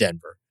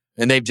Denver.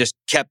 And they've just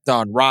kept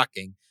on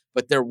rocking.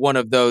 But they're one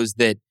of those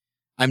that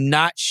I'm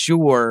not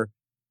sure,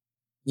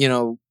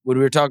 when we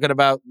were talking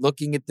about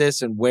looking at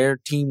this and where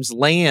teams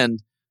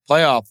land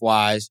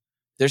playoff-wise,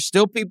 there's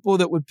still people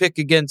that would pick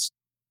against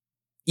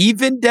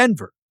even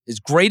Denver,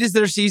 as great as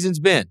their season's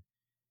been.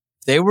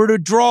 If they were to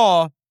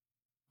draw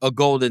a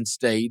Golden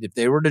State, if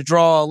they were to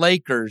draw a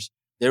Lakers,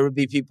 there would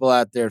be people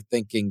out there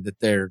thinking that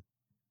they're,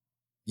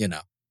 do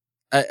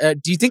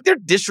you think they're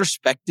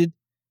disrespected?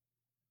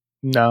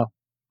 No.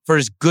 For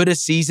as good a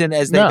season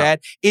as they've had?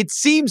 It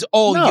seems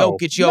all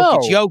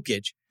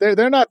Jokic.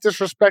 They're not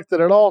disrespected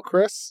at all,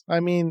 Chris.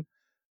 I mean,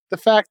 the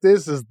fact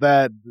is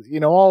that,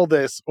 all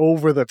this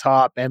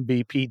over-the-top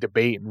MVP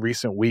debate in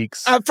recent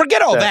weeks.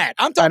 Forget all that.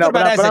 I'm talking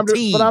about as a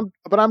team.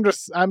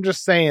 I'm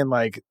just saying,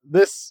 like,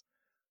 this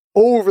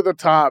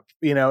over-the-top,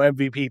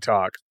 MVP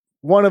talk,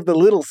 one of the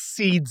little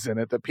seeds in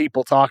it that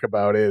people talk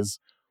about is,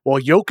 well,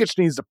 Jokic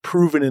needs to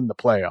prove it in the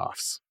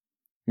playoffs.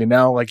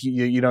 Like,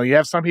 you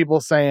have some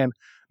people saying,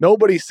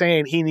 nobody's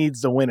saying he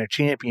needs to win a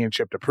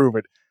championship to prove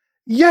it.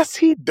 Yes,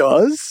 he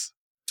does.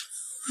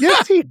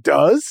 Yes, he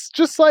does.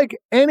 Just like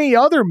any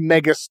other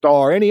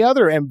megastar, any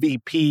other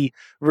MVP,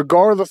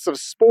 regardless of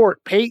sport.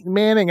 Peyton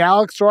Manning,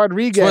 Alex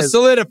Rodriguez. What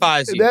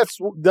solidifies you. That's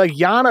like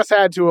Giannis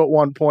had to at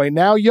one point.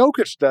 Now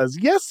Jokic does.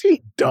 Yes,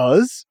 he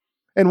does.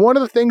 And one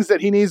of the things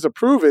that he needs to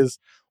prove is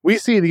we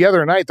see the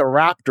other night the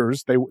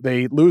Raptors,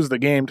 they lose the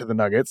game to the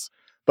Nuggets,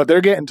 but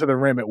they're getting to the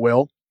rim at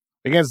will.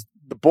 Against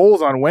the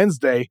Bulls on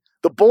Wednesday,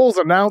 the Bulls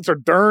announcer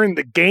during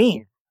the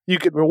game, you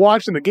could be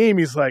watching the game,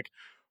 he's like,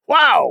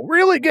 wow,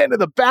 really getting to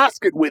the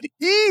basket with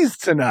ease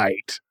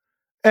tonight.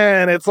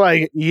 And it's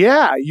like,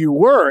 yeah, you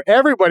were.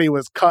 Everybody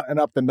was cutting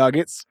up the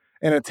Nuggets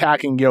and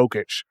attacking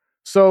Jokic.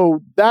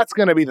 So that's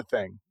going to be the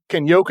thing.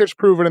 Can Jokic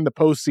prove it in the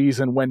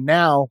postseason when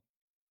now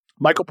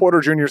Michael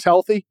Porter Jr. is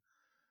healthy,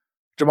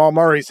 Jamal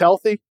Murray's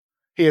healthy,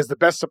 he has the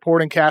best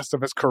supporting cast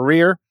of his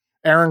career,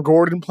 Aaron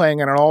Gordon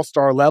playing at an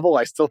all-star level.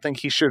 I still think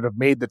he should have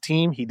made the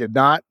team. He did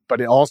not,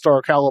 but an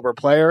all-star caliber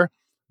player.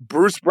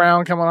 Bruce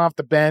Brown coming off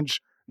the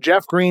bench.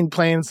 Jeff Green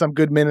playing some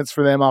good minutes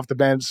for them off the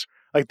bench.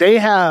 Like, they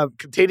have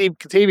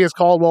Kentavious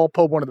Caldwell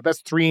Pope, one of the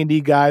best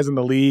 3-and-D guys in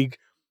the league.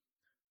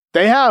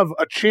 They have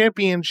a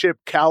championship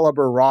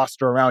caliber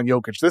roster around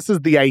Jokic. This is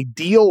the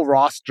ideal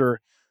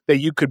roster that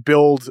you could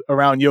build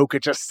around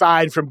Jokic,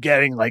 aside from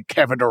getting like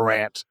Kevin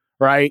Durant,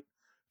 right?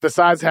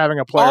 Besides having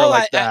a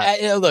player that.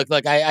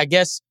 I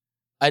guess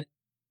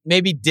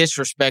maybe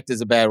disrespect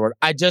is a bad word.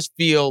 I just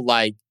feel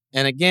like,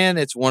 and again,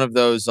 it's one of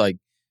those like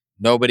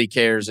nobody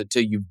cares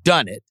until you've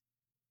done it.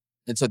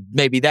 And so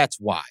maybe that's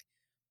why.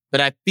 But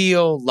I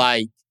feel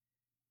like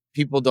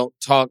people don't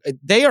talk.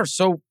 They are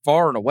so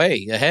far and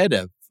away ahead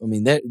of. I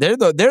mean, they're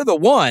the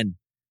one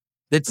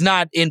that's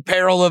not in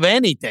peril of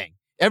anything.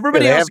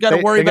 Everybody else got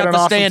to worry about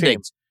the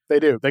standings. Team. They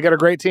do. They got a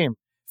great team.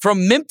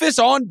 From Memphis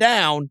on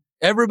down,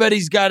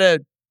 everybody's got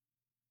to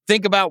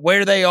think about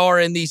where they are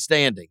in these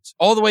standings,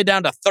 all the way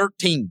down to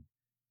 13.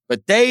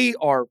 But they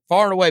are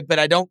far and away. But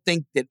I don't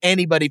think that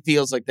anybody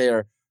feels like they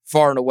are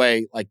far and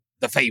away like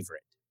the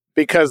favorite.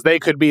 Because they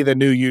could be the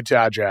new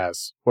Utah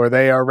Jazz, where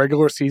they are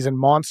regular season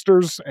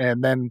monsters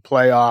and then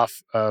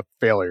playoff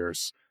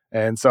failures.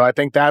 And so I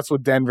think that's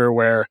with Denver,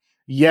 where,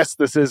 yes,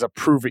 this is a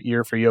prove-it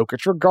year for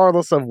Jokic,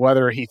 regardless of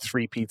whether he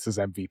three-peats his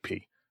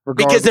MVP.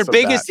 Because their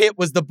biggest hit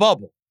was the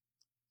bubble.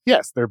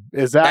 Yes, their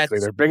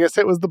biggest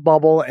hit was the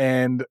bubble,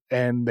 and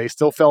they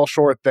still fell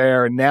short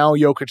there. And now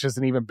Jokic is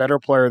an even better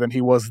player than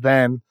he was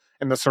then,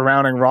 and the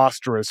surrounding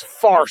roster is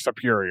far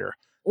superior.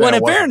 Well,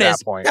 in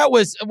fairness, that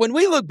was when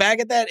we look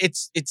back at that.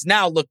 It's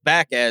now looked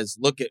back as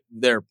look at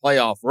their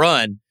playoff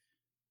run.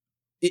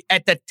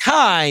 At the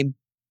time,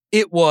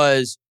 it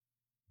was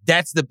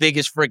that's the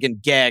biggest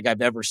friggin' gag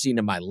I've ever seen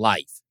in my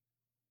life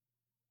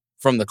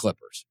from the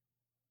Clippers.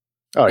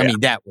 Oh, yeah. I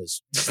mean, that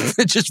was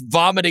just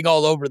vomiting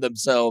all over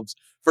themselves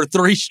for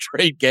 3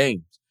 straight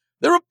games.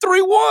 They were up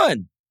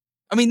 3-1.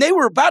 I mean, they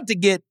were about to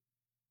get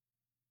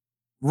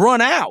run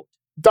out.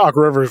 Doc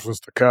Rivers was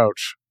the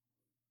coach.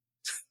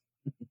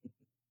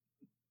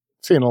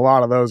 Seen a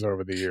lot of those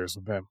over the years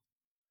with him.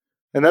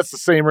 And that's the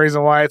same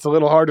reason why it's a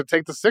little hard to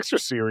take the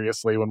Sixers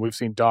seriously when we've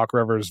seen Doc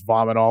Rivers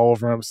vomit all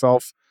over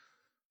himself.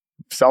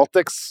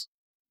 Celtics,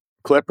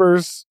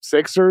 Clippers,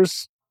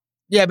 Sixers.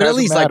 Yeah, but at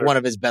least like one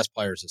of his best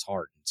players is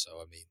Harden. So,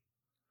 I mean,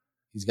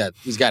 he's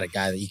got a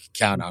guy that you can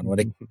count on when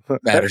it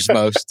matters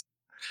most.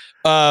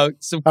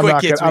 Some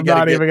quick hits. I'm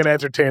not even going to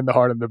entertain the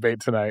Harden debate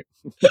tonight.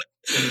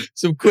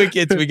 Some quick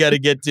hits we got to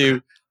get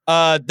to.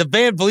 The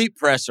Van Vliet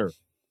presser.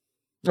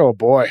 Oh,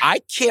 boy. I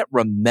can't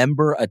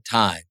remember a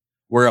time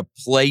where a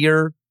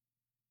player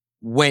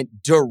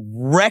went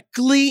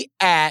directly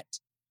at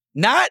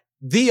not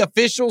the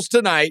officials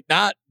tonight,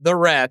 not the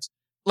refs,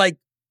 like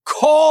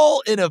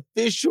call an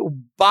official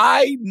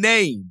by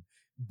name,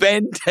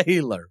 Ben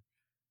Taylor,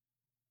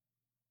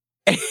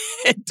 and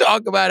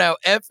talk about how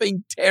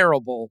effing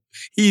terrible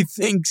he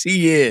thinks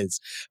he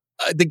is.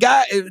 The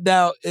guy,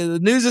 now, the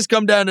news has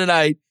come down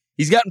tonight.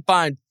 He's gotten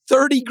fined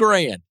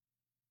 $30,000.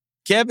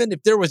 Kevin,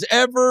 if there was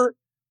ever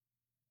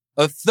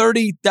a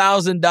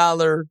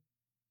 $30,000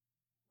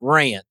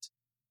 rant,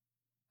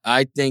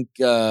 I think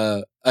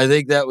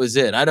that was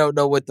it. I don't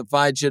know what the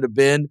fine should have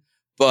been,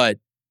 and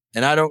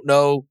I don't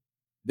know.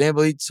 Van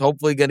Vliet's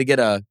hopefully going to get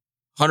 $100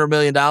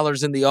 million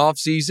in the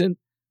offseason.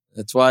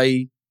 That's why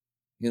he,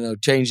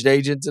 changed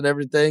agents and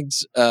everything.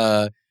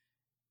 So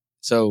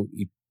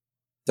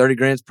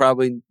 $30,000 is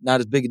probably not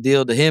as big a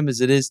deal to him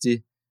as it is to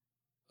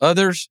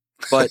others.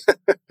 But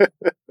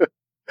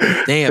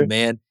damn,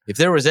 man, if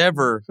there was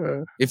ever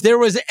a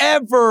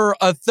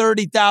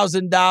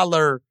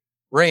 $30,000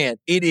 rant,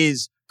 it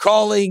is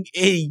calling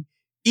a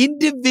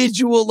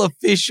individual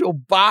official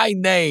by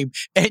name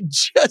and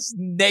just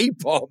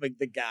napalming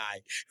the guy.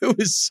 It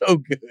was so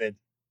good.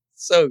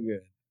 So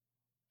good.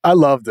 I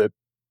loved it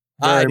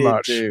very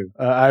much. Too.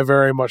 I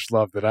very much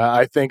loved it.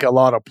 I think a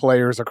lot of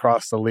players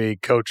across the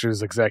league,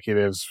 coaches,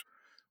 executives,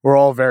 we're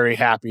all very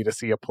happy to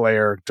see a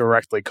player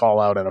directly call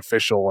out an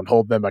official and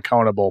hold them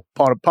accountable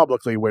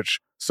publicly, which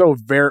so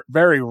very,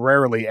 very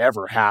rarely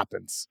ever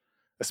happens,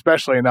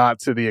 especially not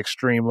to the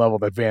extreme level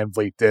that Van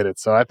Vliet did it.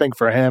 So I think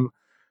for him,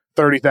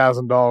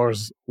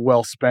 $30,000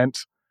 well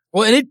spent.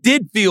 Well, and it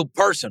did feel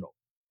personal.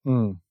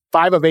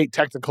 5 of 8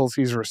 technicals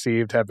he's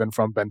received have been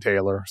from Ben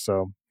Taylor,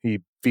 so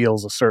he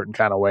feels a certain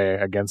kind of way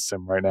against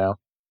him right now.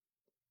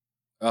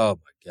 Oh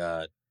my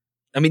God!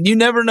 I mean, you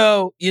never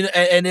know.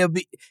 And it'll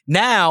be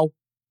now.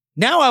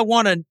 I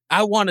want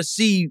to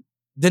see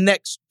the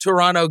next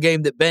Toronto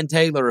game that Ben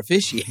Taylor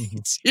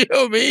officiates. You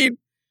know what I mean?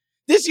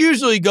 This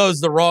usually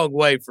goes the wrong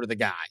way for the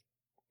guy.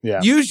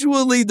 Yeah.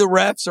 Usually the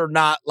refs are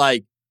not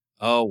like,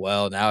 oh,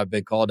 well, now I've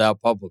been called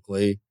out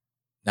publicly.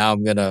 Now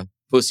I'm going to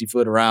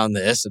pussyfoot around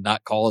this and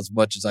not call as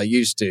much as I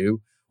used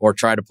to or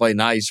try to play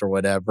nice or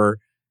whatever.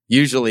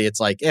 Usually it's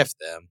like, F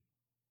them.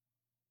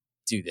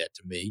 Do that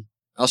to me.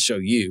 I'll show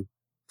you.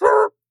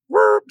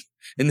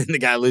 And then the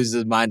guy loses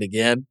his mind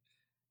again.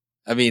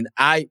 I mean,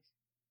 I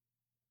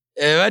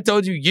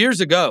told you years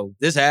ago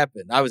this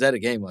happened. I was at a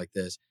game like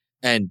this.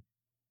 And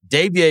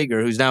Dave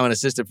Yeager, who's now an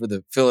assistant for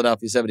the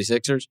Philadelphia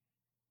 76ers,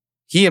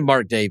 he and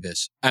Mark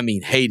Davis,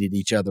 hated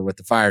each other with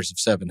the fires of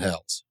 7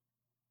 hells.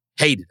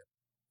 Hated him.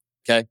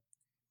 Okay?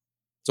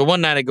 So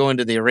one night I go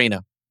into the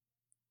arena,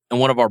 and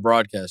one of our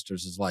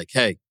broadcasters is like,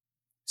 hey,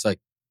 it's like,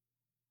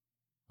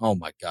 oh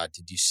my God,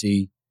 did you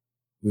see?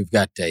 We've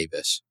got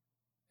Davis.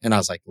 And I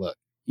was like, look,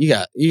 you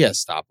got to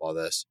stop all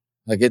this.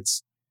 Like,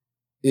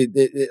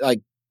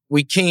 like,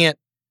 we can't,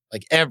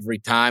 like, every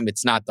time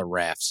it's not the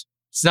refs.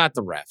 It's not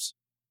the refs.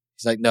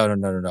 He's like, no.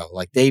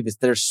 Like, Davis,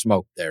 there's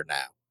smoke there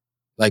now.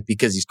 Like,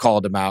 because he's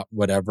called him out,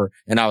 whatever.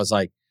 And I was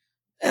like,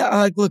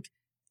 look,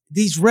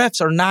 these refs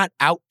are not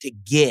out to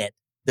get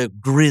the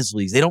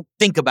Grizzlies. They don't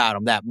think about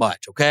them that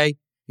much, okay?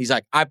 He's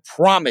like, I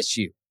promise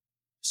you.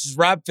 This is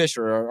Rob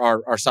Fisher,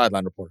 our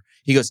sideline reporter.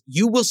 He goes,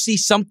 you will see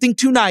something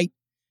tonight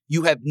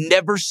you have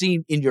never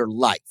seen in your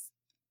life.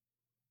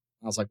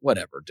 I was like,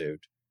 whatever,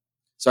 dude.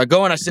 So I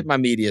go and I sit in my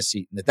media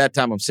seat. And at that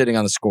time, I'm sitting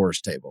on the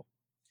scorer's table.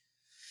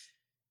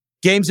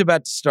 Game's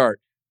about to start.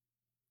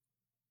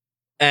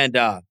 And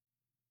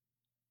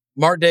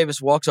Mark Davis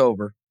walks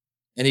over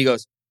and he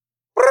goes,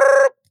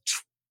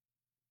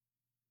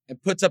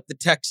 and puts up the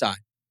tech sign.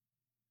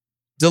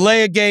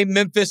 Delay a game,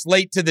 Memphis,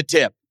 late to the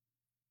tip.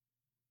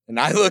 And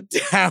I looked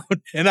down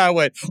and I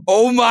went,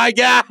 oh my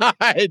God.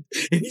 And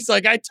he's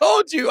like, I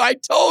told you.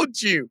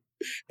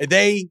 And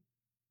they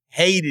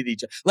hated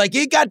each other. Like,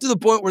 it got to the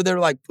point where they're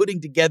like putting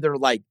together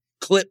like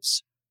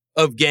clips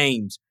of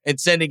games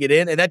and sending it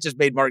in. And that just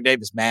made Mark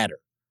Davis madder.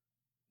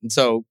 And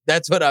so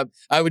that's what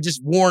I would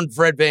just warn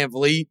Fred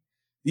VanVleet.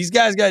 These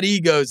guys got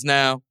egos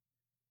now.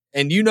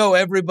 And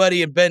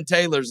everybody in Ben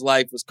Taylor's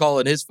life was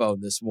calling his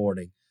phone this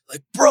morning.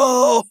 Like,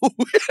 bro.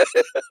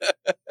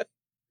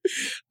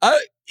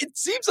 It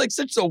seems like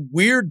such a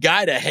weird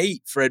guy to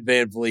hate, Fred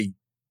VanVleet.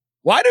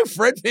 Why do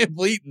Fred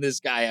VanVleet and this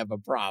guy have a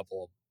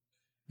problem?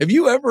 I've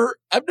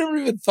never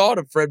even thought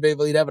of Fred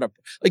VanVleet having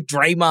like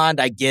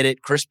Draymond, I get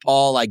it. Chris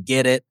Paul, I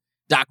get it.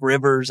 Doc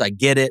Rivers, I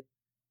get it.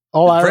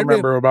 All I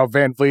remember about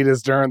VanVleet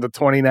is during the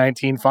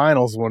 2019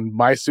 finals when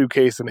my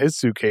suitcase and his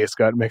suitcase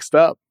got mixed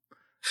up.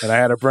 And I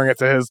had to bring it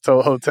to his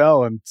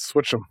hotel and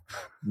switch them.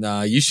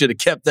 Nah, you should have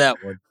kept that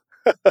one.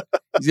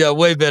 He's got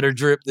way better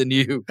drip than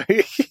you.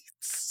 You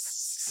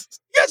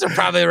guys are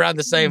probably around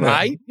the same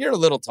height. You're a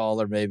little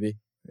taller, maybe.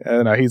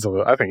 Yeah, no, I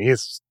think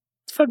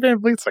Fred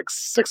VanVleet's like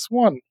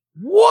 6'1".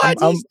 What?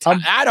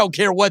 I don't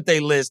care what they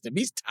list him.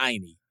 He's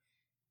tiny.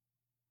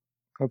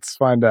 Let's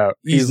find out.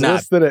 He's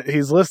not.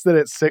 He's listed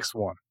at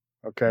 6'1".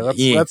 Okay,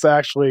 let's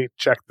actually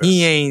check this.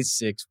 He ain't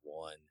 6'1".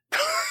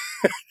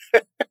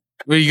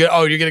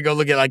 You're gonna go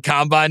look at like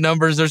combine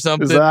numbers or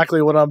something?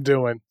 Exactly what I'm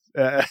doing.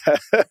 That's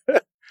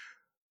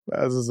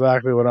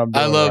exactly what I'm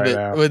doing. I love right it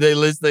now. when they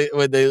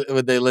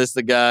list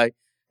the guy,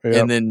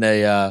 Yep.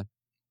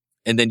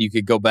 and then you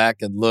could go back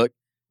and look.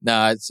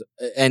 No, it's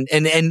and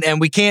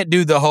we can't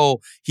do the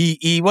whole.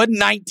 He wasn't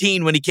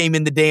 19 when he came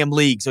in the damn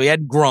league, so he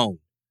hadn't grown.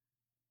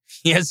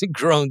 He hasn't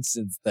grown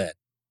since then.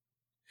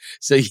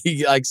 So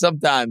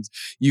sometimes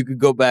you could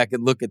go back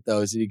and look at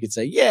those, and you could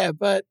say, yeah,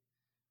 but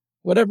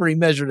whatever he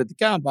measured at the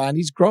combine,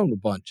 he's grown a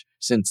bunch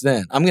since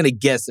then. I'm going to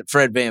guess that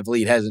Fred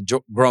VanVleet hasn't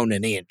grown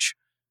an inch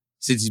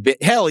since he's been.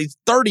 Hell, he's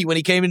 30 when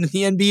he came into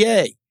the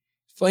NBA. He's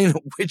playing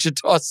at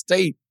Wichita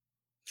State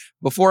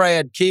before I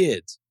had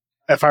kids.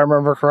 If I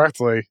remember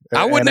correctly.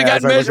 I wouldn't have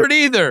gotten measured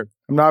either.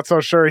 I'm not so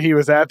sure he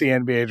was at the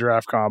NBA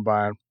draft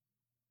combine.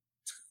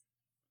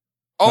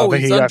 Oh,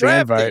 he's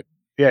undrafted.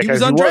 Yeah, because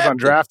he was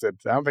undrafted.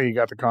 I don't think he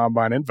got the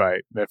combine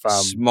invite. If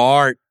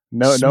Smart.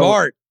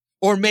 Smart.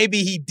 Or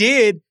maybe he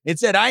did and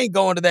said, I ain't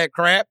going to that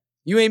crap.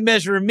 You ain't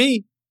measuring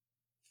me.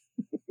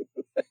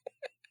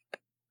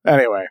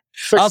 Anyway.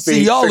 I'll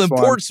see y'all in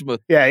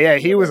Portsmouth. Yeah.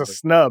 He was a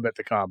snub at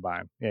the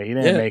combine. Yeah, he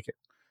didn't make it.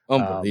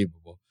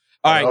 Unbelievable.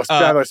 All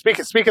right.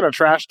 Speaking of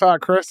trash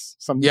talk, Chris,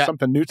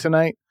 something new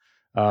tonight.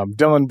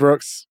 Dylan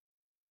Brooks,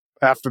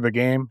 after the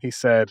game, he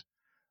said,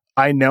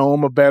 I know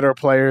I'm a better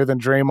player than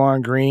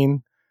Draymond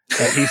Green.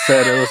 And he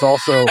said it was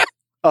also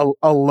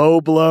a low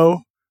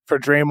blow for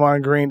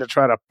Draymond Green to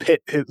try to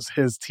pit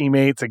his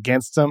teammates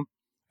against him.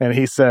 And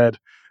he said,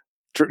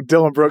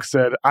 Dylan Brooks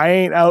said, I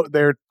ain't out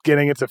there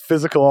getting into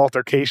physical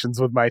altercations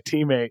with my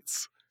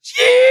teammates.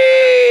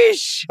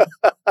 Sheesh!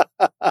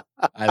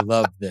 I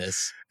love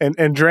this. And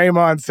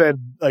Draymond said,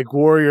 like,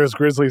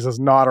 Warriors-Grizzlies is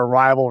not a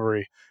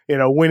rivalry.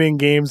 Winning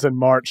games in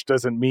March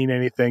doesn't mean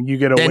anything. You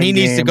get to win games. Then he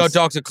needs to go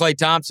talk to Klay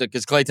Thompson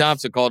because Klay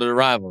Thompson called it a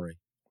rivalry.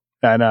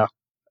 I know.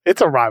 It's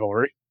a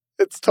rivalry.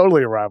 It's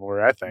totally a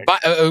rivalry, I think.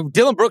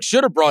 Dylan Brooks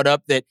should have brought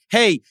up that,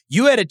 hey,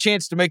 you had a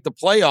chance to make the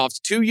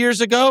playoffs 2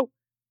 years ago,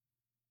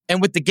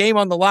 and with the game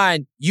on the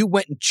line, you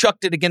went and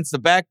chucked it against the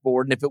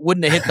backboard, and if it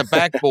wouldn't have hit the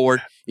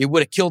backboard, it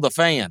would have killed a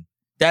fan.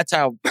 That's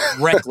how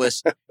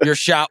reckless your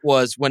shot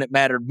was when it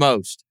mattered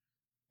most.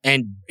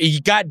 And he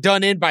got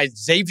done in by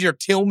Xavier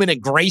Tillman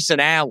and Grayson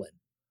Allen.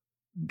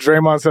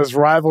 Draymond says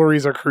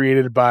rivalries are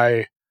created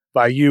by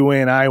you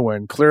win, I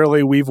win.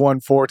 Clearly, we've won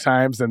 4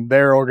 times, and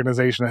their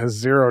organization has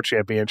 0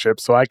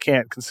 championships, so I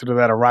can't consider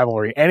that a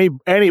rivalry.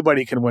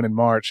 Anybody can win in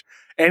March.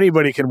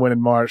 Anybody can win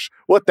in March.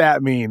 What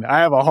that mean? I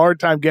have a hard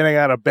time getting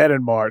out of bed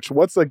in March.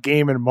 What's a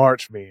game in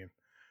March mean?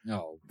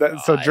 No.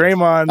 So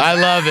Draymond, I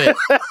love it.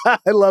 I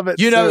love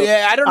it.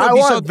 I don't know. I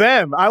want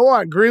them. I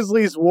want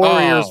Grizzlies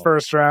Warriors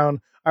first round.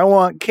 I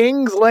want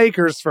Kings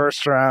Lakers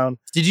first round.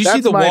 Did you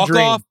see the walk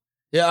off?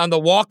 Yeah, on the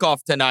walk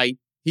off tonight.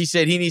 He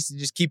said he needs to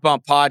just keep on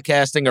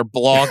podcasting or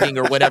blogging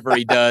or whatever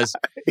he does.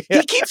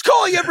 Yeah. He keeps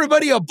calling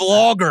everybody a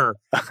blogger.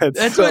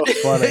 That's so what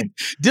funny.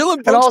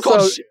 Dylan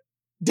Brooks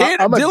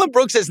Dylan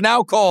Brooks has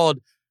now called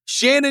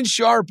Shannon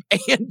Sharp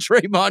and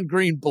Draymond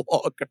Green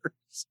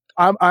bloggers.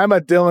 I'm a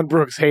Dylan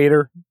Brooks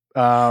hater,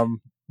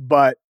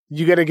 but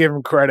you got to give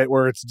him credit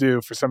where it's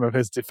due for some of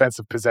his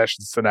defensive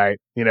possessions tonight.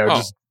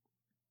 Just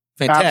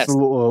fantastic.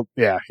 Absolutely,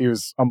 yeah, he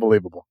was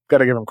unbelievable. Got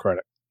to give him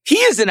credit. He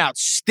is an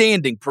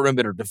outstanding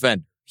perimeter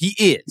defender. He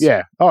is.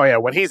 Yeah. Oh, yeah.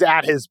 When he's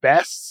at his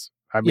best,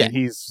 I mean,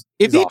 he's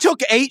If he awesome.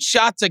 took 8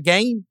 shots a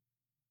game,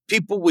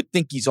 people would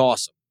think he's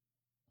awesome.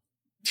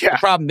 Yeah. The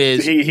problem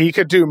is he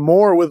could do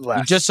more with less.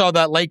 You just saw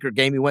that Laker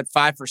game. He went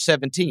 5 for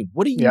 17.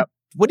 What are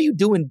you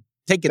doing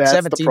taking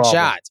 17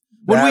 shots?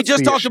 When we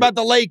just talked about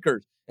the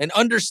Lakers and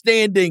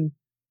understanding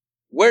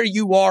where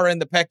you are in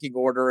the pecking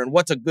order and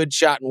what's a good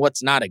shot and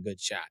what's not a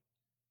good shot.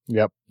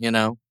 Yep.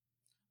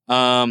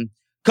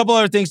 Couple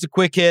other things to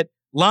quick hit.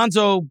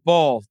 Lonzo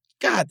Ball.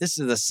 God, this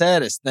is the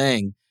saddest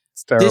thing.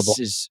 It's terrible.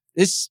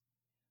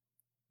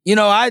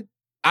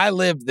 I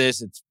lived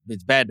this.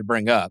 It's bad to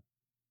bring up,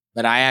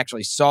 but I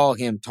actually saw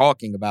him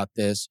talking about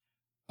this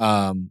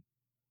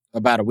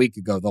about a week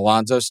ago, the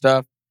Lonzo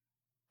stuff.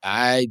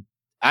 I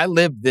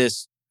lived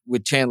this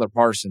with Chandler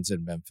Parsons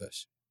in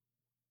Memphis.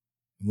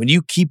 When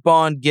you keep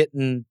on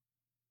getting,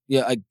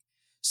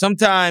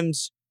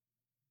 sometimes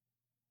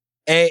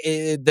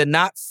the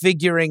not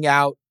figuring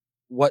out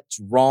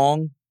what's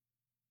wrong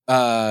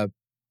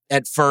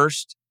at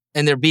first,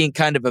 and there being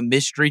kind of a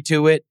mystery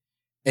to it,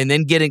 and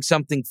then getting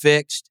something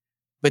fixed,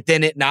 but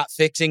then it not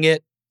fixing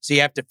it. So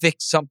you have to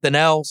fix something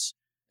else.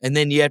 And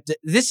then you have to,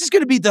 this is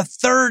going to be the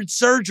 3rd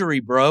surgery,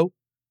 bro.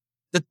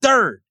 The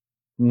 3rd.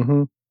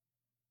 Mm-hmm.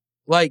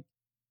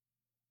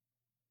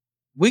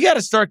 We got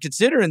to start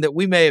considering that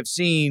we may have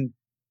seen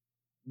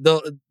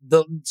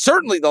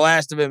certainly the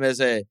last of him as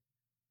a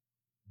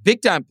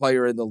big time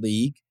player in the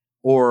league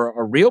or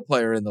a real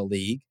player in the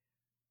league.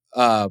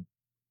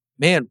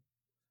 Man,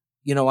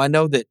 I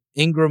know that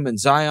Ingram and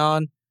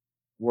Zion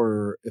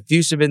were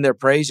effusive in their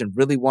praise and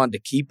really wanted to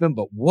keep him,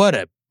 but what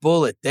a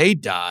bullet they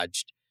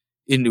dodged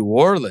in New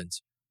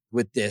Orleans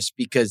with this,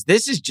 because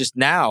this has just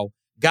now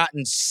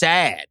gotten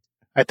sad.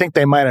 I think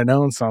they might have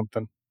known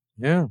something.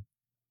 Yeah.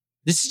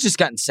 This has just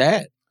gotten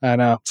sad. I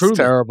know. It's Truly.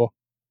 terrible.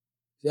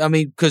 I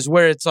mean, because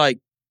where it's like,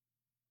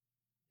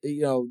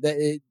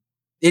 it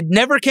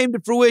never came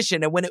to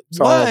fruition. And when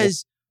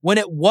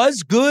it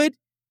was good,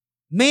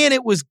 man,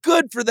 it was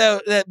good for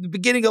the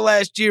beginning of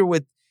last year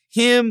with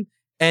him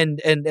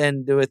and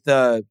with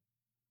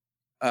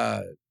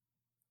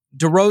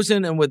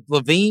DeRozan and with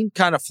Levine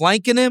kind of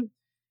flanking him.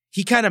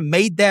 He kind of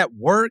made that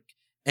work,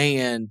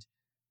 and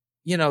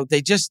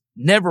they just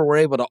never were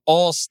able to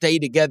all stay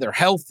together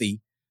healthy.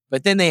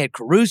 But then they had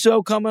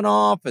Caruso coming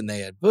off, and they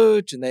had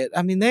Butch, and they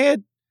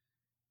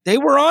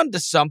were on to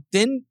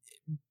something,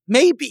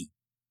 maybe,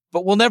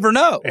 but we'll never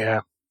know.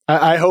 Yeah,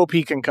 I hope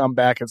he can come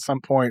back at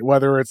some point,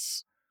 whether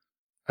it's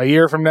a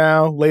year from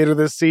now, later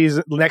this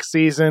season, next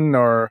season,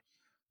 or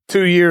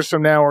 2 years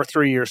from now, or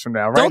 3 years from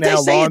now. Right Don't now,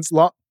 they say it's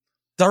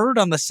third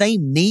on the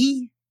same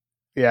knee?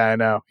 Yeah, I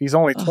know. He's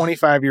only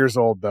 25 years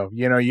old, though.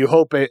 You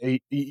hope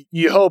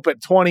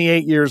at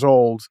 28 years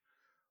old,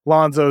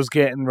 Lonzo's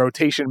getting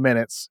rotation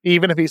minutes,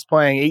 even if he's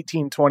playing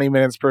 18, 20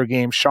 minutes per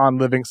game, Sean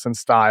Livingston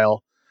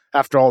style,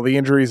 after all the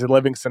injuries that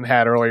Livingston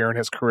had earlier in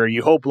his career.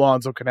 You hope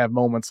Lonzo can have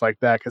moments like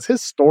that, because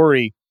his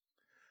story,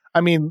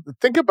 I mean,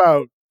 think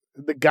about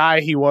the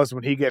guy he was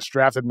when he gets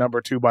drafted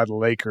number 2 by the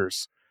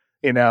Lakers.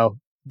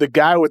 The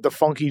guy with the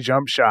funky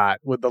jump shot,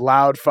 with the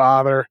loud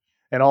father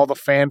and all the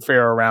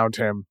fanfare around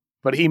him.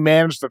 But he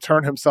managed to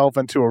turn himself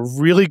into a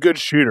really good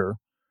shooter.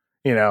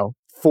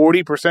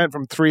 40%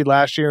 from 3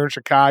 last year in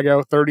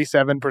Chicago,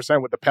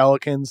 37% with the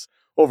Pelicans,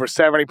 over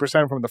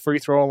 70% from the free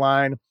throw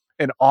line.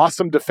 An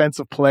awesome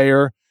defensive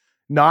player,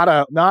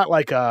 not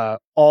like a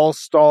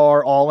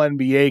all-star,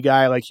 all-NBA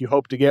guy like you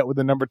hope to get with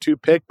the number 2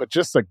 pick, but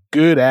just a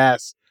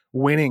good-ass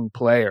winning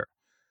player.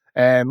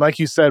 And like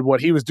you said, what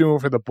he was doing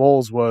for the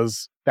Bulls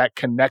was that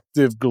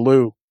connective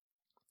glue.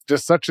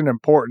 Just such an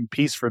important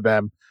piece for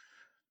them.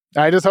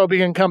 I just hope he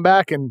can come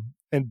back and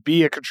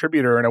be a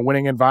contributor in a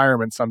winning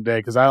environment someday,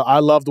 because I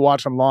loved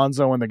watching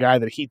Lonzo and the guy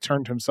that he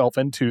turned himself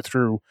into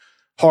through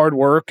hard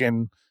work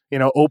and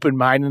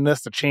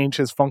open-mindedness to change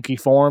his funky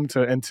form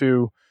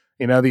into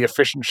the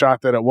efficient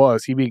shot that it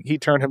was. He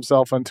turned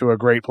himself into a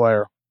great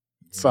player.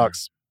 It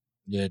sucks.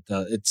 Yeah,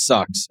 it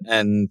sucks,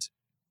 and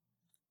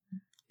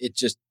it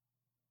just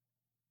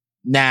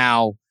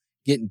now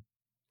getting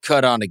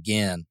cut on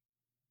again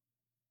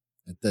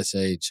at this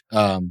age.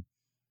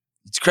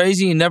 It's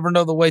crazy. You never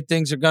know the way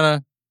things are going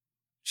to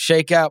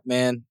shake out,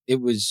 man.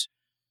 It was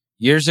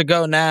years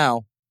ago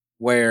now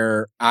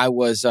where I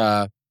was,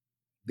 the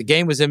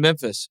game was in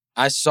Memphis.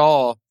 I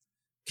saw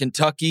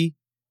Kentucky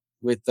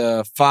with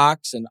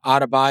Fox and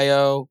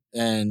Adebayo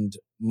and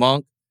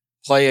Monk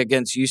play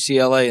against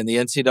UCLA in the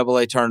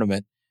NCAA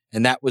tournament.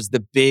 And that was the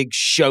big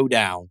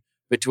showdown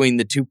between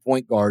the 2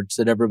 point guards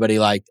that everybody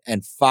liked.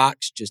 And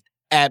Fox just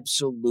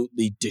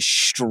absolutely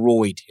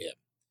destroyed him.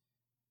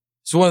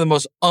 It's one of the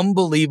most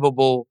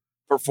unbelievable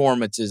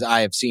performances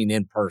I have seen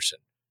in person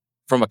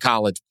from a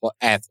college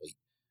athlete.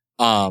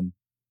 And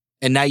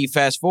now you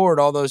fast forward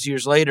all those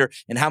years later,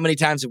 and how many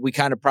times have we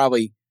kind of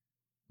probably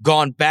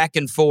gone back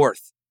and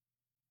forth?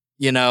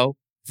 If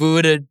we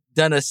would have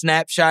done a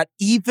snapshot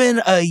even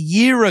a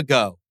year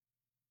ago,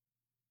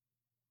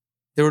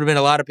 there would have been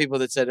a lot of people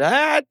that said,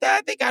 I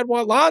think I'd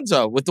want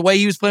Lonzo with the way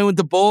he was playing with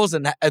the Bulls,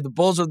 and the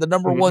Bulls are the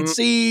number 1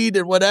 seed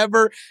and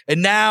whatever.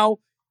 And now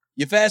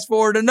you fast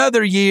forward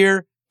another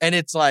year, and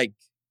it's like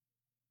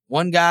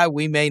one guy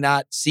we may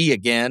not see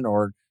again,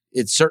 or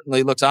it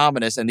certainly looks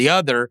ominous, and the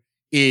other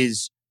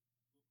is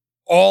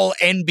all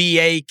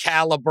NBA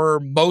caliber,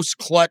 most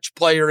clutch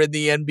player in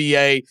the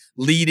NBA,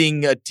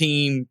 leading a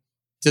team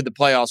to the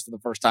playoffs for the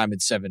first time in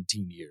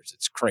 17 years.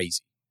 It's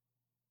crazy.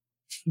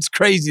 It's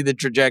crazy, the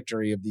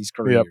trajectory of these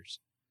careers.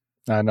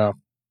 Yep. I know.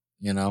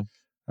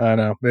 I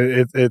know.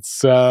 It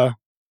sucks.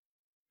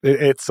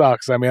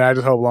 I mean, I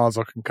just hope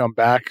Lonzo can come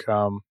back.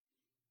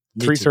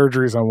 3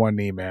 surgeries on 1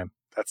 knee, man.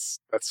 That's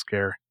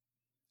scary.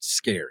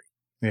 Scary.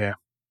 Yeah.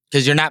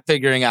 Because you're not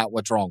figuring out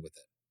what's wrong with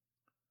it.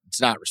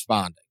 It's not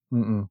responding.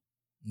 Mm-mm.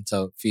 And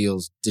so it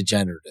feels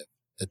degenerative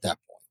at that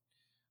point.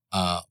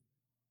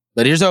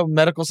 But here's hoping.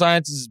 Medical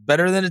science is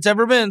better than it's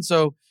ever been.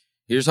 So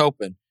here's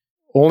hoping.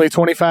 Only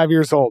 25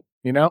 years old,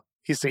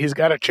 He's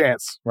got a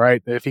chance,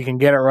 right? If he can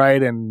get it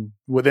right, and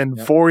within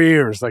 4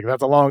 years,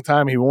 that's a long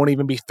time, he won't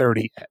even be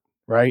 30 yet,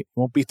 right?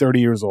 Won't be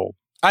 30 years old.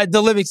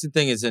 The Livingston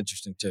thing is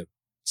interesting, too.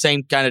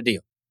 Same kind of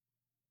deal.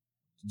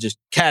 Just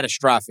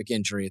catastrophic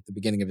injury at the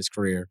beginning of his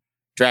career,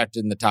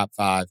 drafted in the top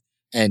 5,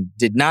 and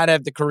did not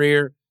have the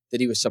career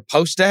that he was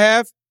supposed to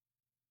have,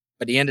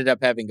 but he ended up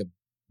having a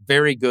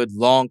very good,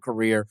 long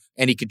career,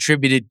 and he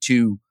contributed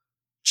to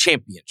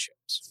championships.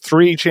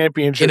 3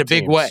 championship in a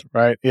big teams, way.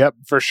 Right? Yep,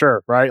 for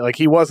sure, right?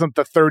 He wasn't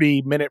the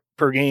 30-minute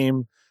per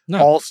game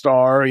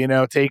all-star,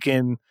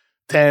 taking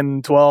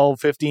 10, 12,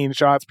 15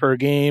 shots per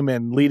game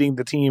and leading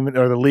the team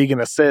or the league in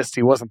assists.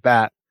 He wasn't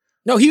that.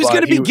 No, he was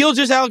going to be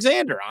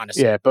Gilgeous-Alexander,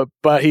 honestly. Yeah,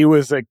 but he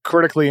was a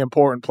critically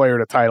important player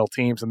to title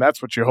teams, and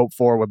that's what you hope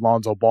for with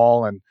Lonzo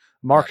Ball. And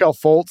Markelle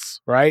Fultz,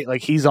 right?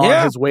 Like he's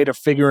on his way to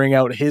figuring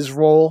out his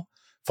role,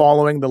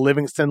 following the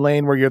Livingston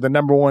lane where you're the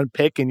number one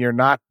pick and you're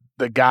not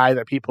the guy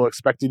that people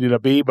expected you to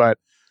be, but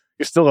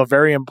you're still a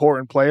very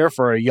important player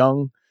for a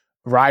young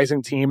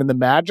rising team in the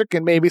Magic.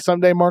 And maybe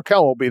someday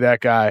Markelle will be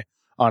that guy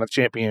on a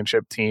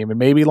championship team. And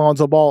maybe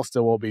Lonzo Ball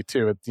still will be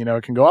too. It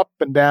can go up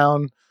and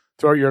down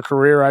throughout your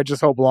career. I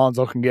just hope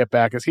Lonzo can get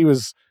back, because he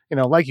was,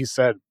 like you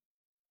said,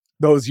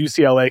 those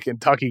UCLA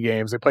Kentucky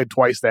games, they played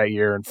twice that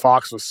year, and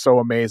Fox was so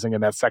amazing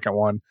in that second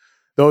one.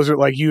 Those are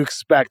like, you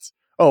expect,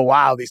 oh,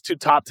 wow, these two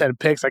top 10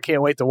 picks, I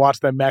can't wait to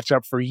watch them match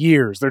up for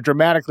years. They're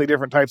dramatically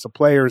different types of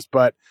players,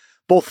 but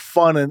both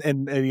fun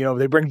and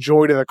they bring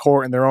joy to the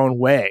court in their own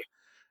way.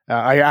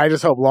 I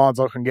just hope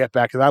Lonzo can get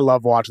back, because I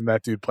love watching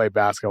that dude play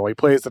basketball. He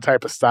plays the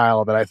type of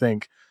style that I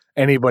think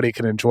anybody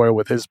can enjoy,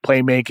 with his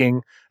playmaking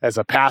as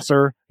a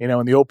passer, in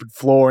the open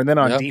floor, and then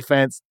on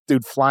defense,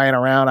 dude flying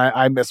around.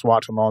 I miss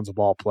watching Lonzo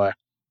Ball play.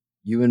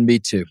 You and me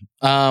too.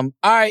 All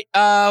right.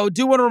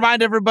 Do want to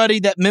remind everybody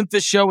that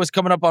Memphis show is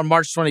coming up on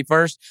March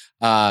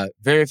 21st.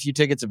 Very few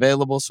tickets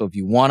available, so if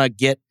you want to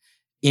get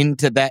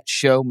into that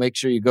show, make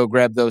sure you go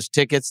grab those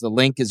tickets. The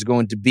link is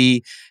going to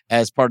be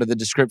as part of the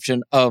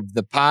description of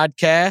the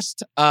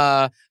podcast.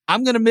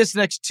 I'm going to miss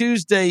next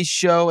Tuesday's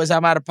show as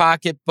I'm out of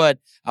pocket, but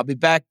I'll be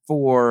back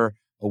for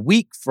a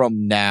week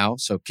from now.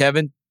 So,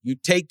 Kevin, you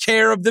take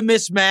care of the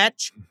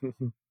mismatch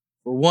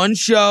for one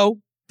show.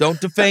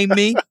 Don't defame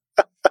me.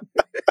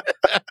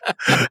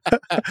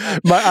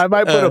 I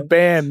might put a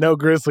ban, no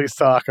Grizzlies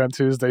talk on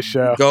Tuesday's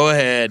show. Go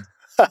ahead.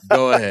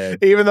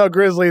 Even though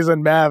Grizzlies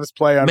and Mavs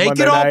play on Monday night.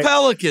 Make it all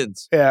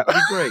Pelicans. Yeah.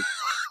 That'd be great.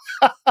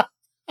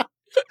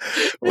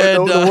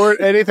 The word,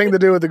 anything to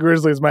do with the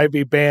Grizzlies might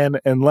be banned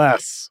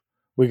unless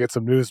we get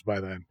some news by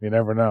then. You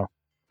never know.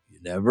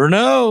 And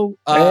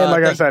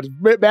like I said,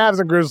 Mavs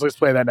and Grizzlies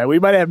play that night. We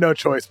might have no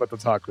choice but to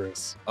talk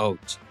Grizz. Oh,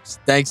 geez.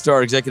 Thanks to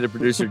our executive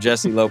producer,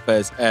 Jesse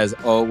Lopez, as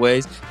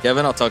always.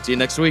 Kevin, I'll talk to you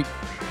next week.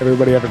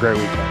 Everybody have a great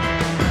weekend.